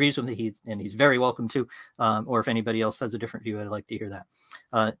Nico disagrees with me, he's very welcome to, or if anybody else has a different view, I'd like to hear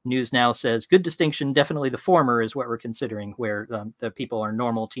that. News Now says, good distinction, definitely the former is what we're considering, where the people are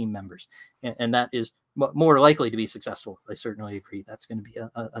normal team members. And that is more likely to be successful. I certainly agree. That's going to be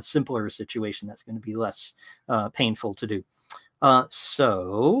a simpler situation. That's going to be less painful to do.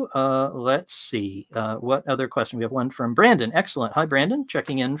 So let's see. What other question? We have one from Brandon. Excellent. Hi, Brandon.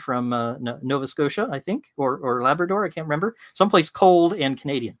 Checking in from Nova Scotia, I think, or Labrador. I can't remember. Someplace cold and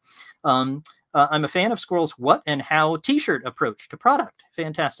Canadian. I'm a fan of Squirrel's what and how t-shirt approach to product.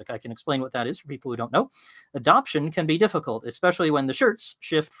 Fantastic. I can explain what that is for people who don't know. Adoption can be difficult, especially when the shirts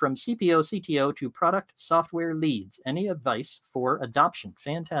shift from CPO, CTO to product software leads. Any advice for adoption?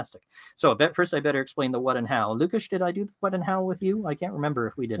 Fantastic. So first I better explain the what and how. Lukasz, did I do the what and how with you? I can't remember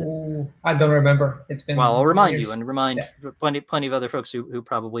if we did it. I don't remember. It's been Well, I'll remind years. you and remind plenty of other folks who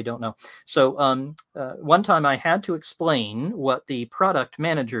probably don't know. So one time I had to explain what the product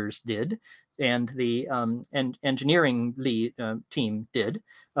managers did and the engineering lead team did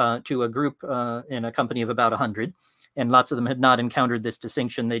to a group in a company of about 100. And lots of them had not encountered this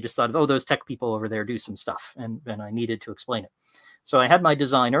distinction. They just thought, oh, those tech people over there do some stuff. And I needed to explain it. So I had my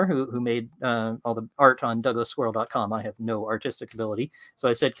designer who made all the art on DouglasSquirrel.com. I have no artistic ability. So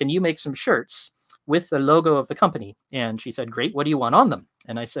I said, can you make some shirts with the logo of the company? And she said, great, what do you want on them?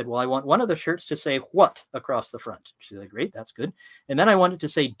 And I said, well, I want one of the shirts to say what across the front. She said, great, that's good. And then I want it to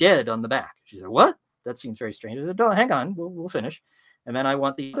say dead on the back. She said, what? That seems very strange. I said, oh, hang on, we'll finish. And then I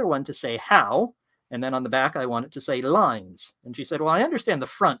want the other one to say how. And then on the back, I want it to say lines. And she said, well, I understand the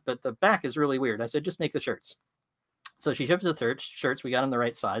front, but the back is really weird. I said, just make the shirts. So she shipped the shirts. We got them the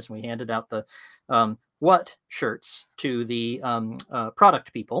right size. And we handed out the what shirts to the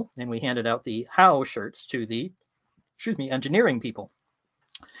product people. And we handed out the how shirts to the, engineering people.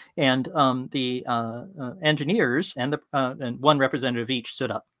 And the engineers and one representative each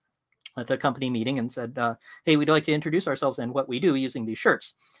stood up at the company meeting and said, hey, we'd like to introduce ourselves and what we do using these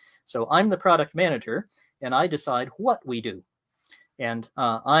shirts. So I'm the product manager, and I decide what we do. And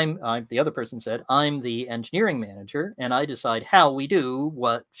the other person said, I'm the engineering manager, and I decide how we do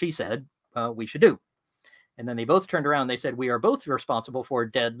what she said we should do. And then they both turned around. They said, we are both responsible for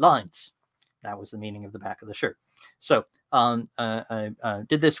deadlines. That was the meaning of the back of the shirt. So I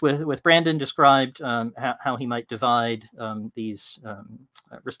did this with Brandon, described how he might divide these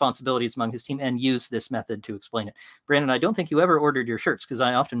responsibilities among his team and use this method to explain it. Brandon, I don't think you ever ordered your shirts because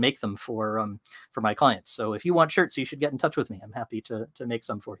I often make them for my clients. So if you want shirts, you should get in touch with me. I'm happy to make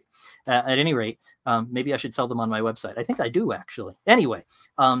some for you. At any rate, maybe I should sell them on my website. I think I do, actually. Anyway,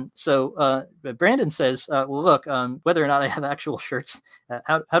 so Brandon says, well, look, whether or not I have actual shirts,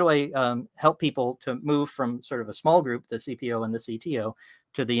 how do I help people to move from sort of a small group, the CPO and the CTO,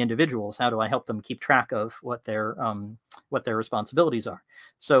 to the individuals? How do I help them keep track of what their responsibilities are?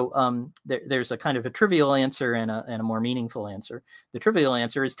 So there's a kind of a trivial answer and a more meaningful answer. The trivial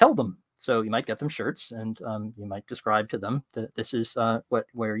answer is tell them. So you might get them shirts, and you might describe to them that this is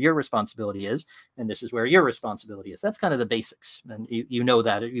where your responsibility is, and this is where your responsibility is. That's kind of the basics, and you know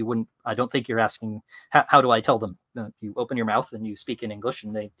that. You wouldn't. I don't think you're asking how do I tell them. You open your mouth and you speak in English,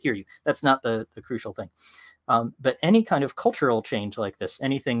 and they hear you. That's not the crucial thing. But any kind of cultural change like this,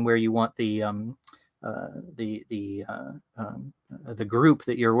 anything where you want the group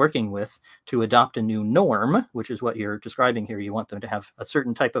that you're working with to adopt a new norm, which is what you're describing here. You want them to have a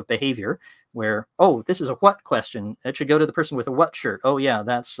certain type of behavior where, oh, this is a what question. It should go to the person with a what shirt. Oh, yeah,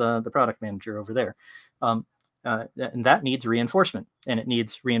 that's the product manager over there. And that needs reinforcement, and it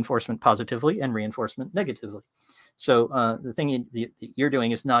needs reinforcement positively and reinforcement negatively. So the thing you're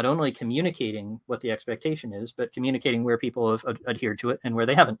doing is not only communicating what the expectation is, but communicating where people have adhered to it and where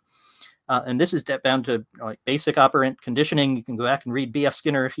they haven't. And this is bound to like basic operant conditioning. You can go back and read B.F.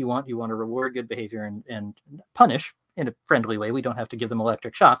 Skinner if you want. You want to reward good behavior and punish in a friendly way. We don't have to give them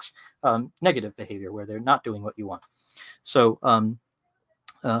electric shocks. Negative behavior where they're not doing what you want. So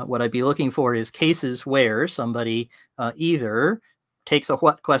what I'd be looking for is cases where somebody either takes a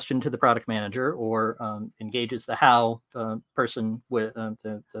what question to the product manager or engages the how person with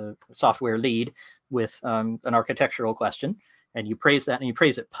the software lead with an architectural question. And you praise that, and you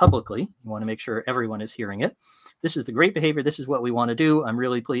praise it publicly. You want to make sure everyone is hearing it. This is the great behavior. This is what we want to do. I'm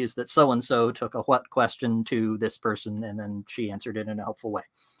really pleased that so-and-so took a what question to this person, and then she answered it in a helpful way.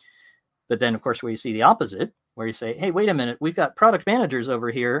 But then, of course, where you see the opposite, where you say, hey, wait a minute, we've got product managers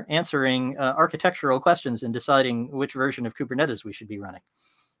over here answering architectural questions and deciding which version of Kubernetes we should be running.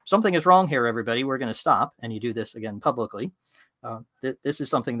 Something is wrong here, everybody. We're going to stop. And you do this again publicly. This is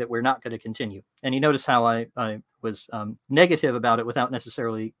something that we're not going to continue. And you notice how I was negative about it without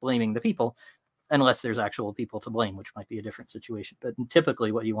necessarily blaming the people, unless there's actual people to blame, which might be a different situation. But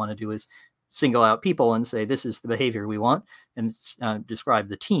typically what you want to do is single out people and say, this is the behavior we want, and describe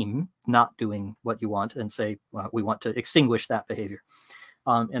the team not doing what you want and say, we want to extinguish that behavior.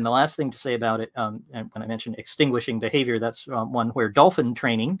 And the last thing to say about it, and when I mentioned extinguishing behavior, that's one where dolphin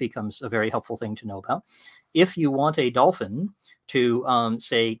training becomes a very helpful thing to know about. If you want a dolphin to,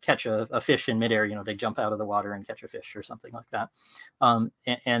 say, catch a fish in midair, you know, they jump out of the water and catch a fish or something like that.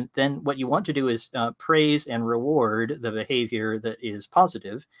 And then what you want to do is praise and reward the behavior that is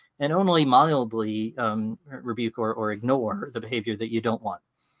positive and only mildly rebuke or ignore the behavior that you don't want.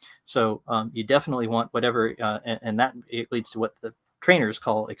 So you definitely want whatever, and that it leads to what the trainers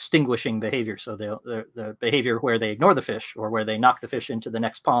call extinguishing behavior. So the behavior where they ignore the fish or where they knock the fish into the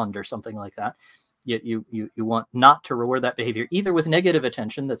next pond or something like that. You want not to reward that behavior either with negative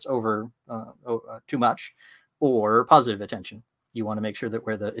attention that's over too much or positive attention. You want to make sure that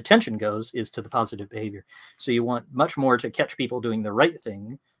where the attention goes is to the positive behavior. So you want much more to catch people doing the right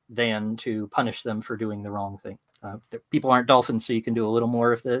thing than to punish them for doing the wrong thing. People aren't dolphins, so you can do a little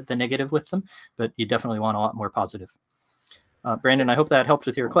more of the negative with them, but you definitely want a lot more positive. Brandon, I hope that helped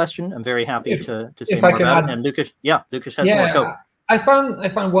with your question. I'm very happy to say more about it. And Lukasz, Lukasz has more. Go. I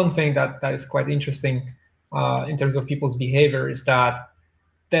found one thing that is quite interesting in terms of people's behavior is that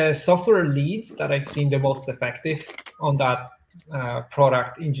the software leads that I've seen the most effective on that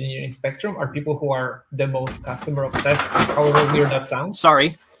product engineering spectrum are people who are the most customer obsessed, however weird that sounds.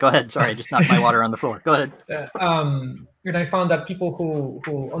 Sorry, go ahead. Sorry, I just knocked my water on the floor. Go ahead. And I found that people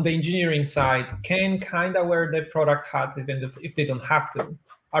who on the engineering side can kind of wear the product hat even if they don't have to,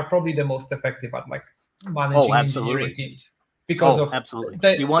 are probably the most effective at like managing engineering teams. because of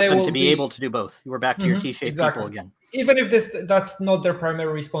absolutely. You want them to be able to do both. We're back to your T-shaped people again. Even if that's not their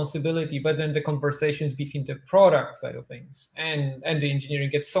primary responsibility, but then the conversations between the product side of things and the engineering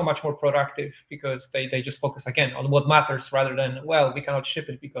get so much more productive because they just focus again on what matters rather than, well, we cannot ship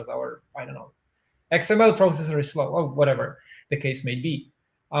it because our, I don't know, XML processor is slow or whatever the case may be.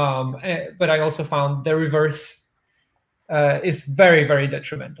 But I also found the reverse is very, very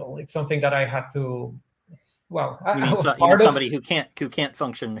detrimental. It's something that I had to, well, you mean somebody who can't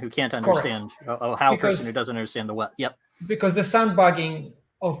function, who can't understand how a person who doesn't understand the what. Yep. Because the sandbagging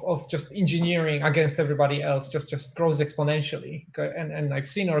of just engineering against everybody else just grows exponentially. And I've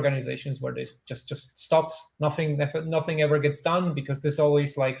seen organizations where this just stops. Nothing ever gets done because there's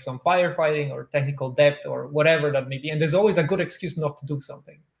always like some firefighting or technical debt or whatever that may be. And there's always a good excuse not to do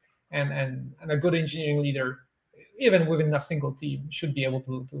something. And a good engineering leader, even within a single team, should be able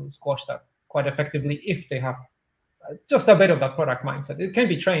to squash that quite effectively if they have just a bit of that product mindset. It can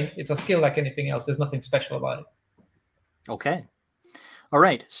be trained. It's a skill like anything else. There's nothing special about it. Okay. All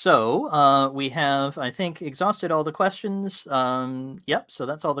right. So we have, I think, exhausted all the questions. Yep. So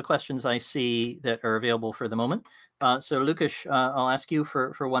that's all the questions I see that are available for the moment. So Lukasz, I'll ask you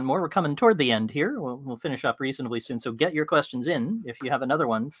for one more. We're coming toward the end here. We'll finish up reasonably soon. So get your questions in. If you have another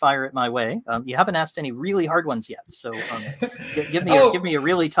one, fire it my way. You haven't asked any really hard ones yet. So give me a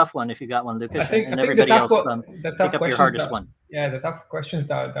really tough one if you got one, Lukasz, and everybody else pick up your hardest one. Yeah, the tough questions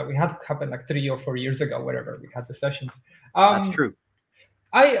that we had happen like 3 or 4 years ago, wherever we had the sessions. That's true.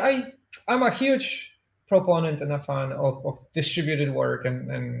 I'm a huge proponent and a fan of distributed work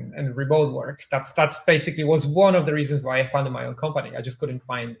and remote work. That's basically was one of the reasons why I founded my own company. I just couldn't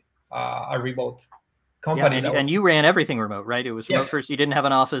find a remote company. Yeah, and you ran everything remote, right? It was remote first. You didn't have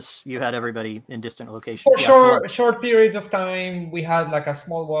an office. You had everybody in distant locations. For short periods of time, we had like a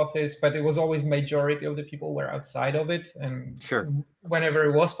small office, but it was always majority of the people were outside of it. And whenever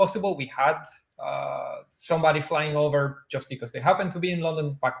it was possible, we had somebody flying over just because they happened to be in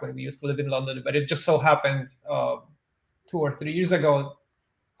London back when we used to live in London. But it just so happened 2 or 3 years ago,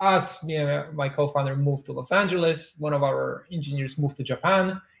 as me and my co-founder moved to Los Angeles, one of our engineers moved to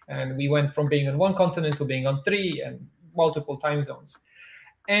Japan, and we went from being on one continent to being on 3 and multiple time zones.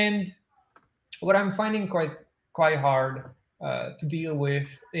 And what I'm finding quite hard to deal with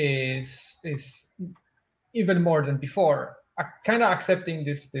is even more than before, kind of accepting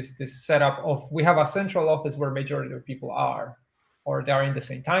this setup of we have a central office where majority of people are, or they are in the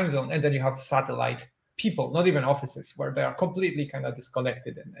same time zone, and then you have satellite people, not even offices, where they are completely kind of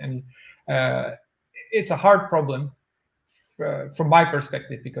disconnected. And it's a hard problem from my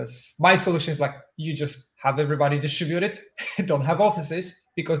perspective, because my solution is like, you just have everybody distributed, don't have offices,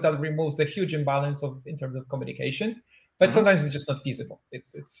 because that removes the huge imbalance in terms of communication. But sometimes it's just not feasible.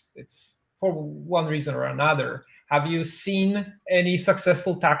 It's for one reason or another. Have you seen any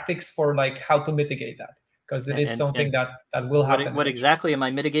successful tactics for like how to mitigate that? Because it is something that will happen. What exactly am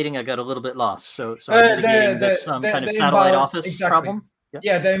I mitigating? I got a little bit lost. So I'm mitigating this kind of satellite office problem?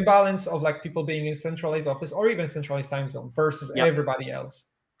 Yeah, the imbalance of like people being in centralized office or even centralized time zone versus everybody else.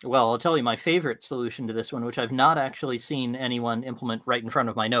 Well, I'll tell you my favorite solution to this one, which I've not actually seen anyone implement right in front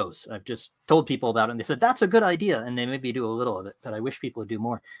of my nose. I've just told people about it, and they said, that's a good idea, and they maybe do a little of it, but I wish people would do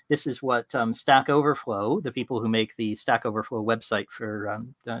more. This is what Stack Overflow, the people who make the Stack Overflow website for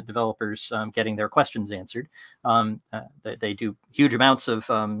developers getting their questions answered, they do huge amounts of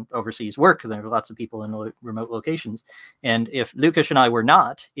overseas work. There are lots of people in remote locations. And if Lukasz and I were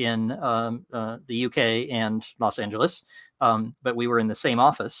not in the UK and Los Angeles, but we were in the same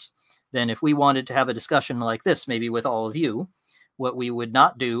office, then if we wanted to have a discussion like this, maybe with all of you, what we would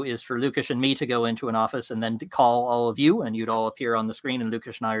not do is for Lukasz and me to go into an office and then to call all of you, and you'd all appear on the screen, and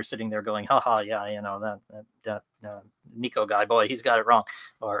Lukasz and I are sitting there going, haha, yeah, you know, that Nico guy, boy, he's got it wrong.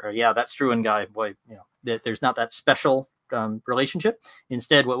 Or yeah, that Struan guy, boy, you know, there's not that special relationship.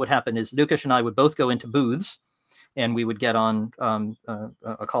 Instead, what would happen is Lukasz and I would both go into booths, and we would get on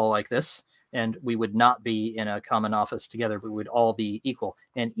a call like this, and we would not be in a common office together, but we would all be equal.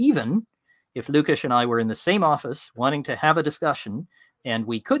 And even if Lukasz and I were in the same office wanting to have a discussion, and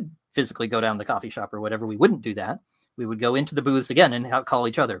we could physically go down the coffee shop or whatever, we wouldn't do that. We would go into the booths again and call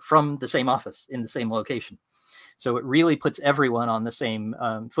each other from the same office in the same location. So it really puts everyone on the same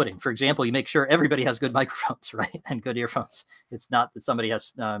footing. For example, you make sure everybody has good microphones, right? And good earphones. It's not that somebody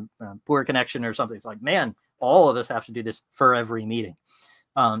has poor connection or something. It's like, man, all of us have to do this for every meeting.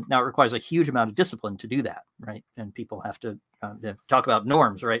 Now, it requires a huge amount of discipline to do that, right? And people have to talk about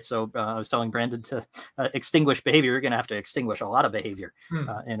norms, right? So I was telling Brandon to extinguish behavior. You're going to have to extinguish a lot of behavior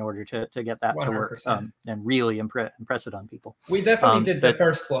in order to get that 100%. To work and really impress it on people. We definitely did the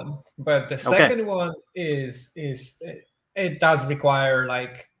first one, but the second one is it does require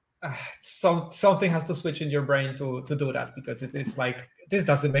like something has to switch in your brain to do that, because it's like, this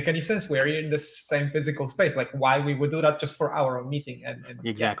doesn't make any sense. We're in the same physical space. Like, why we would do that just for our own meeting? And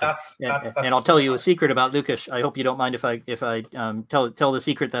exactly. Yeah, that's and I'll tell you a secret about Lukasz. I hope you don't mind if I tell the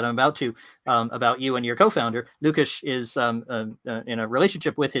secret that I'm about to about you and your co-founder. Lukasz is in a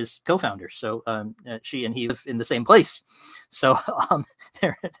relationship with his co-founder, so she and he live in the same place. So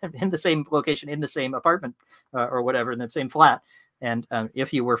they're in the same location, in the same apartment or whatever, in the same flat. And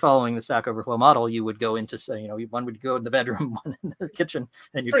if you were following the Stack Overflow model, you would go into, say, one would go in the bedroom, one in the kitchen,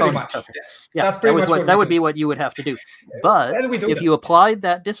 and you'd phone each other. Yeah, that's pretty much that would be what you would have to do. But if you applied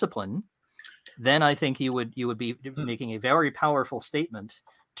that discipline, then I think you would be making a very powerful statement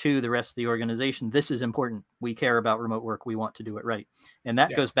to the rest of the organization. This is important. We care about remote work. We want to do it right. And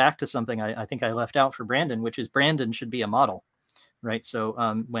that goes back to something I think I left out for Brandon, which is Brandon should be a model. Right.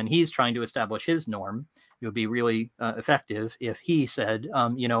 So when he's trying to establish his norm, it would be really effective if he said,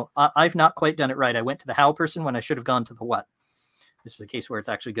 I've not quite done it right. I went to the how person when I should have gone to the what. This is a case where it's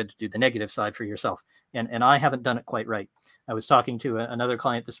actually good to do the negative side for yourself. And I haven't done it quite right. I was talking to another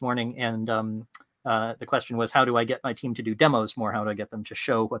client this morning, and the question was, how do I get my team to do demos more? How do I get them to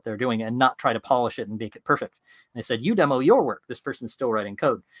show what they're doing and not try to polish it and make it perfect? And I said, you demo your work. This person's still writing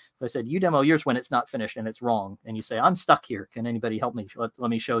code. So I said, you demo yours when it's not finished and it's wrong. And you say, I'm stuck here. Can anybody help me? Let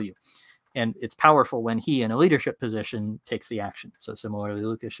me show you. And it's powerful when he, in a leadership position, takes the action. So similarly,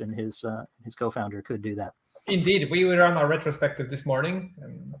 Lukasz and his co-founder could do that. Indeed, we were on our retrospective this morning,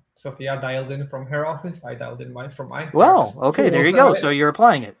 and Sophia dialed in from her office. I dialed in from mine. Well, okay, there you go. So you're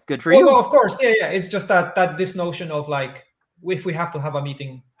applying it. Good for you. Well, of course, yeah. It's just that this notion of like, if we have to have a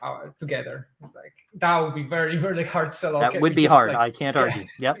meeting together, like that would be very, very hard sell. That would be hard. Like, I can't argue.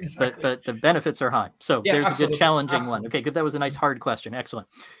 Yep. Exactly. But the benefits are high. So there's a good challenging one. Okay, good. That was a nice hard question. Excellent.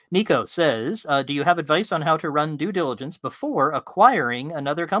 Nico says, do you have advice on how to run due diligence before acquiring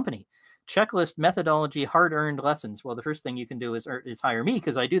another company? Checklist, methodology, hard-earned lessons. Well, the first thing you can do is hire me,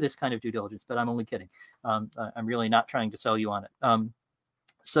 because I do this kind of due diligence, but I'm only kidding. I'm really not trying to sell you on it.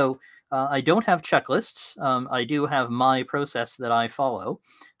 So I don't have checklists. I do have my process that I follow,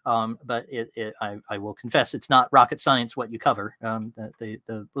 but I will confess it's not rocket science what you cover.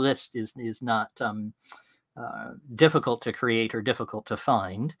 The list is not difficult to create or difficult to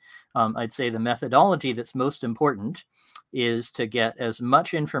find. I'd say the methodology that's most important is to get as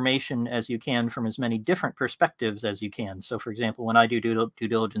much information as you can from as many different perspectives as you can. So, for example, when I do due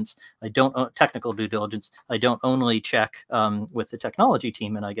diligence, I don't technical due diligence. I don't only check with the technology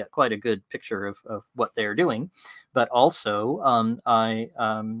team, and I get quite a good picture of what they're doing, but also I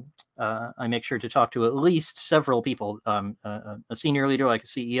make sure to talk to at least several people, a senior leader like a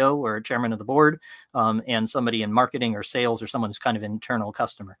CEO or a chairman of the board, and somebody in marketing or sales or someone who's kind of internal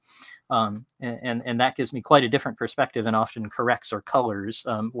customer. And that gives me quite a different perspective and often corrects or colors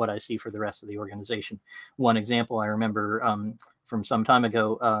what I see for the rest of the organization. One example I remember from some time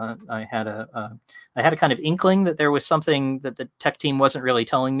ago, I had a kind of inkling that there was something that the tech team wasn't really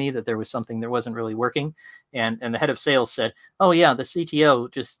telling me, that there was something that wasn't really working. And the head of sales said, oh yeah, the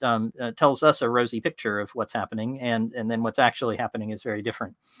CTO just tells us a rosy picture of what's happening. And then what's actually happening is very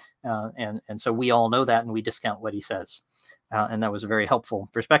different. And so we all know that, and we discount what he says. And that was a very helpful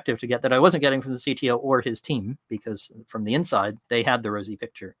perspective to get that I wasn't getting from the CTO or his team, because from the inside, they had the rosy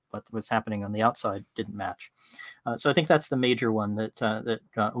picture, but what's happening on the outside didn't match. So I think that's the major one that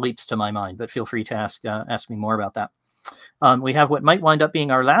leaps to my mind, but feel free to ask me more about that. We have what might wind up being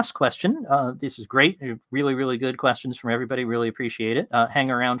our last question. This is great. Really, really good questions from everybody. Really appreciate it.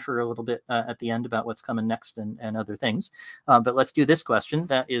 Hang around for a little bit at the end about what's coming next and other things. But let's do this question.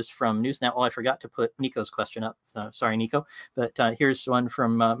 That is from NewsNow. Oh, I forgot to put Nico's question up. Sorry, Nico. But here's one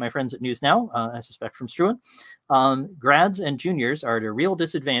from my friends at NewsNow, I suspect from Struan. Grads and juniors are at a real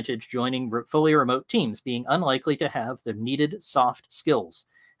disadvantage joining fully remote teams, being unlikely to have the needed soft skills.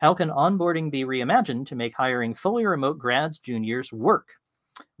 How can onboarding be reimagined to make hiring fully remote grads, juniors work?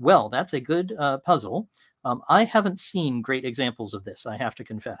 Well, that's a good puzzle. I haven't seen great examples of this, I have to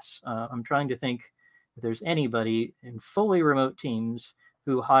confess. I'm trying to think if there's anybody in fully remote teams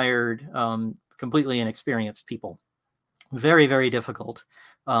who hired completely inexperienced people. Very, very difficult.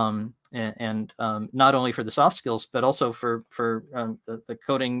 And not only for the soft skills, but also for the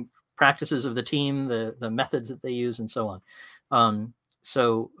coding practices of the team, the methods that they use, and so on.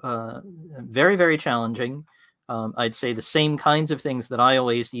 So very, very challenging. I'd say the same kinds of things that I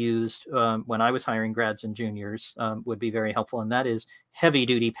always used when I was hiring grads and juniors would be very helpful, and that is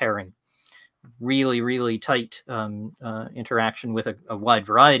heavy-duty pairing. really, really tight interaction with a wide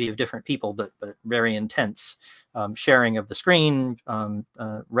variety of different people, but very intense sharing of the screen,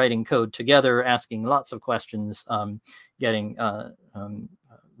 writing code together, asking lots of questions, getting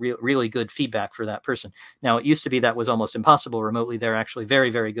really good feedback for that person. Now, it used to be that was almost impossible remotely. They're actually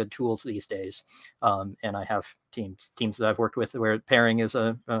very, very good tools these days. And I have teams that I've worked with where pairing is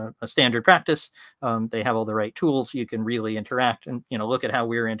a standard practice. They have all the right tools. You can really interact, and look at how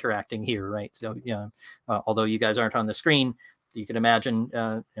we're interacting here, right? So yeah, although you guys aren't on the screen, you can imagine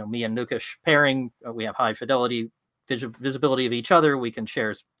me and Lukasz pairing. We have high fidelity visibility of each other. We can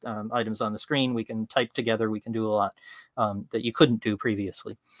share items on the screen. We can type together. We can do a lot that you couldn't do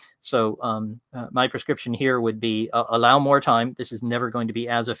previously. So my prescription here would be allow more time. This is never going to be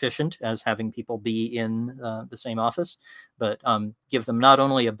as efficient as having people be in the same office, but give them not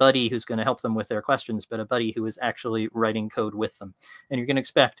only a buddy who's going to help them with their questions, but a buddy who is actually writing code with them. And you're going to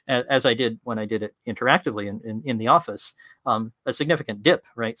expect, as I did when I did it interactively in the office, a significant dip,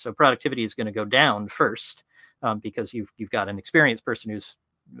 right? So productivity is going to go down first. Because you've got an experienced person who's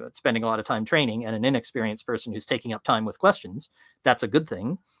spending a lot of time training and an inexperienced person who's taking up time with questions. That's a good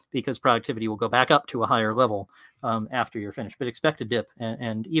thing because productivity will go back up to a higher level after you're finished. But expect a dip.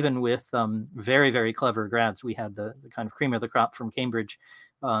 And even with very, very clever grads, we had the kind of cream of the crop from Cambridge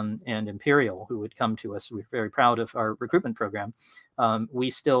and Imperial who would come to us. We're very proud of our recruitment program.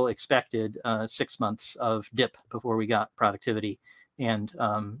 We still expected 6 months of dip before we got productivity. And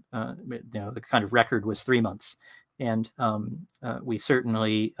the kind of record was 3 months, and we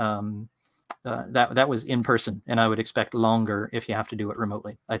certainly that was in person, and I would expect longer if you have to do it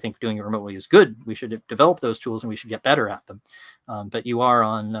remotely. I think doing it remotely is good. We should develop those tools and we should get better at them. But you are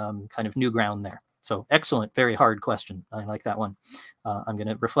on kind of new ground there. So excellent, very hard question. I like that one. I'm going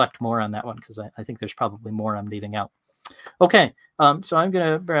to reflect more on that one because I think there's probably more I'm leaving out. Okay, so I'm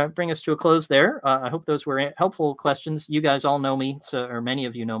going to bring us to a close there. I hope those were helpful questions. You guys all know me, or many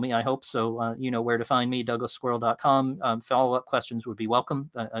of you know me, I hope. So you know where to find me, douglassquirrel.com. Follow-up questions would be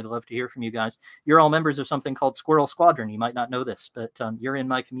welcome. I'd love to hear from you guys. You're all members of something called Squirrel Squadron. You might not know this, but you're in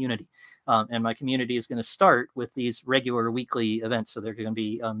my community. And my community is going to start with these regular weekly events. So they're going to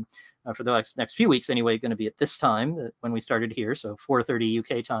be, for the next few weeks anyway, going to be at this time when we started here. So 4:30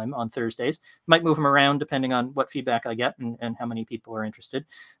 UK time on Thursdays. Might move them around depending on what feedback I get and how many people are interested.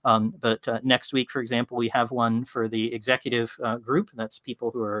 But next week, for example, we have one for the executive group. That's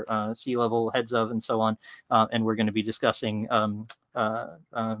people who are C-level heads of and so on. And we're going to be discussing what a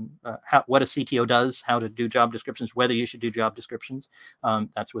CTO does, how to do job descriptions, whether you should do job descriptions.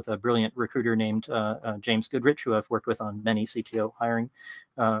 That's with a brilliant recruiter named James Goodrich, who I've worked with on many CTO hiring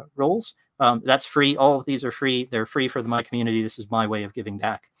roles. That's free. All of these are free. They're free for my community. This is my way of giving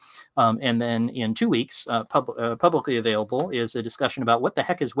back. And then in 2 weeks, publicly available is a discussion about what the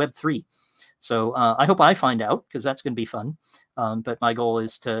heck is Web3. So I hope I find out, because that's going to be fun. But my goal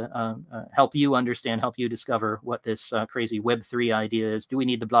is to help you understand, help you discover what this crazy Web3 idea is. Do we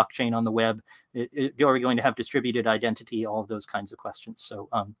need the blockchain on the web? Are we going to have distributed identity? All of those kinds of questions. So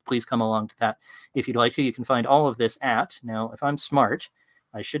please come along to that if you'd like to. You can find all of this at, now, if I'm smart,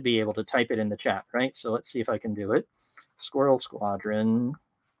 I should be able to type it in the chat, right? So let's see if I can do it.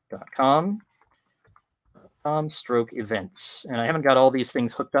 SquirrelSquadron.com. Stroke events. And I haven't got all these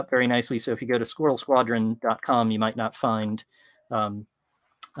things hooked up very nicely. So if you go to SquirrelSquadron.com, you might not find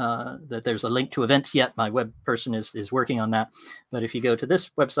that there's a link to events yet. My web person is working on that. But if you go to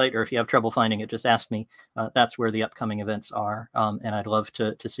this website, or if you have trouble finding it, just ask me. That's where the upcoming events are. And I'd love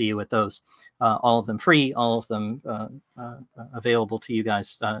to see you at those. All of them free, all of them available to you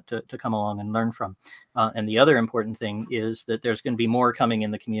guys to come along and learn from. And the other important thing is that there's going to be more coming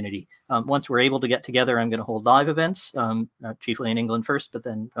in the community. Once we're able to get together, I'm going to hold live events, chiefly in England first, but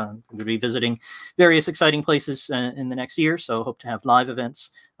then I'm going to be visiting various exciting places in the next year. So hope to have live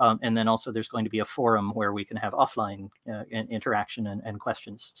events. And then also there's going to be a forum where we can have offline interaction and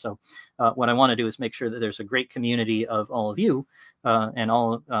questions. So what I want to do is make sure that there's a great community of all of you and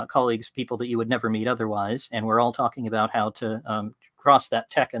all colleagues, people that you would never meet otherwise. And we're all talking about how to cross that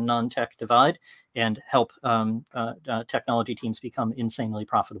tech and non-tech divide and help technology teams become insanely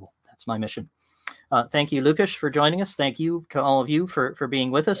profitable. That's my mission. Thank you, Lukasz, for joining us. Thank you to all of you for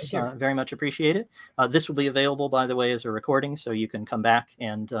being with us. Very much appreciate it. This will be available, by the way, as a recording, so you can come back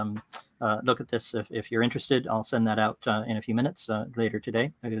and look at this if you're interested. I'll send that out in a few minutes later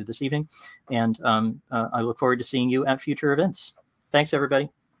today, later this evening. And I look forward to seeing you at future events. Thanks, everybody.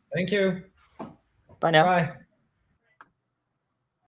 Thank you. Bye now. Bye.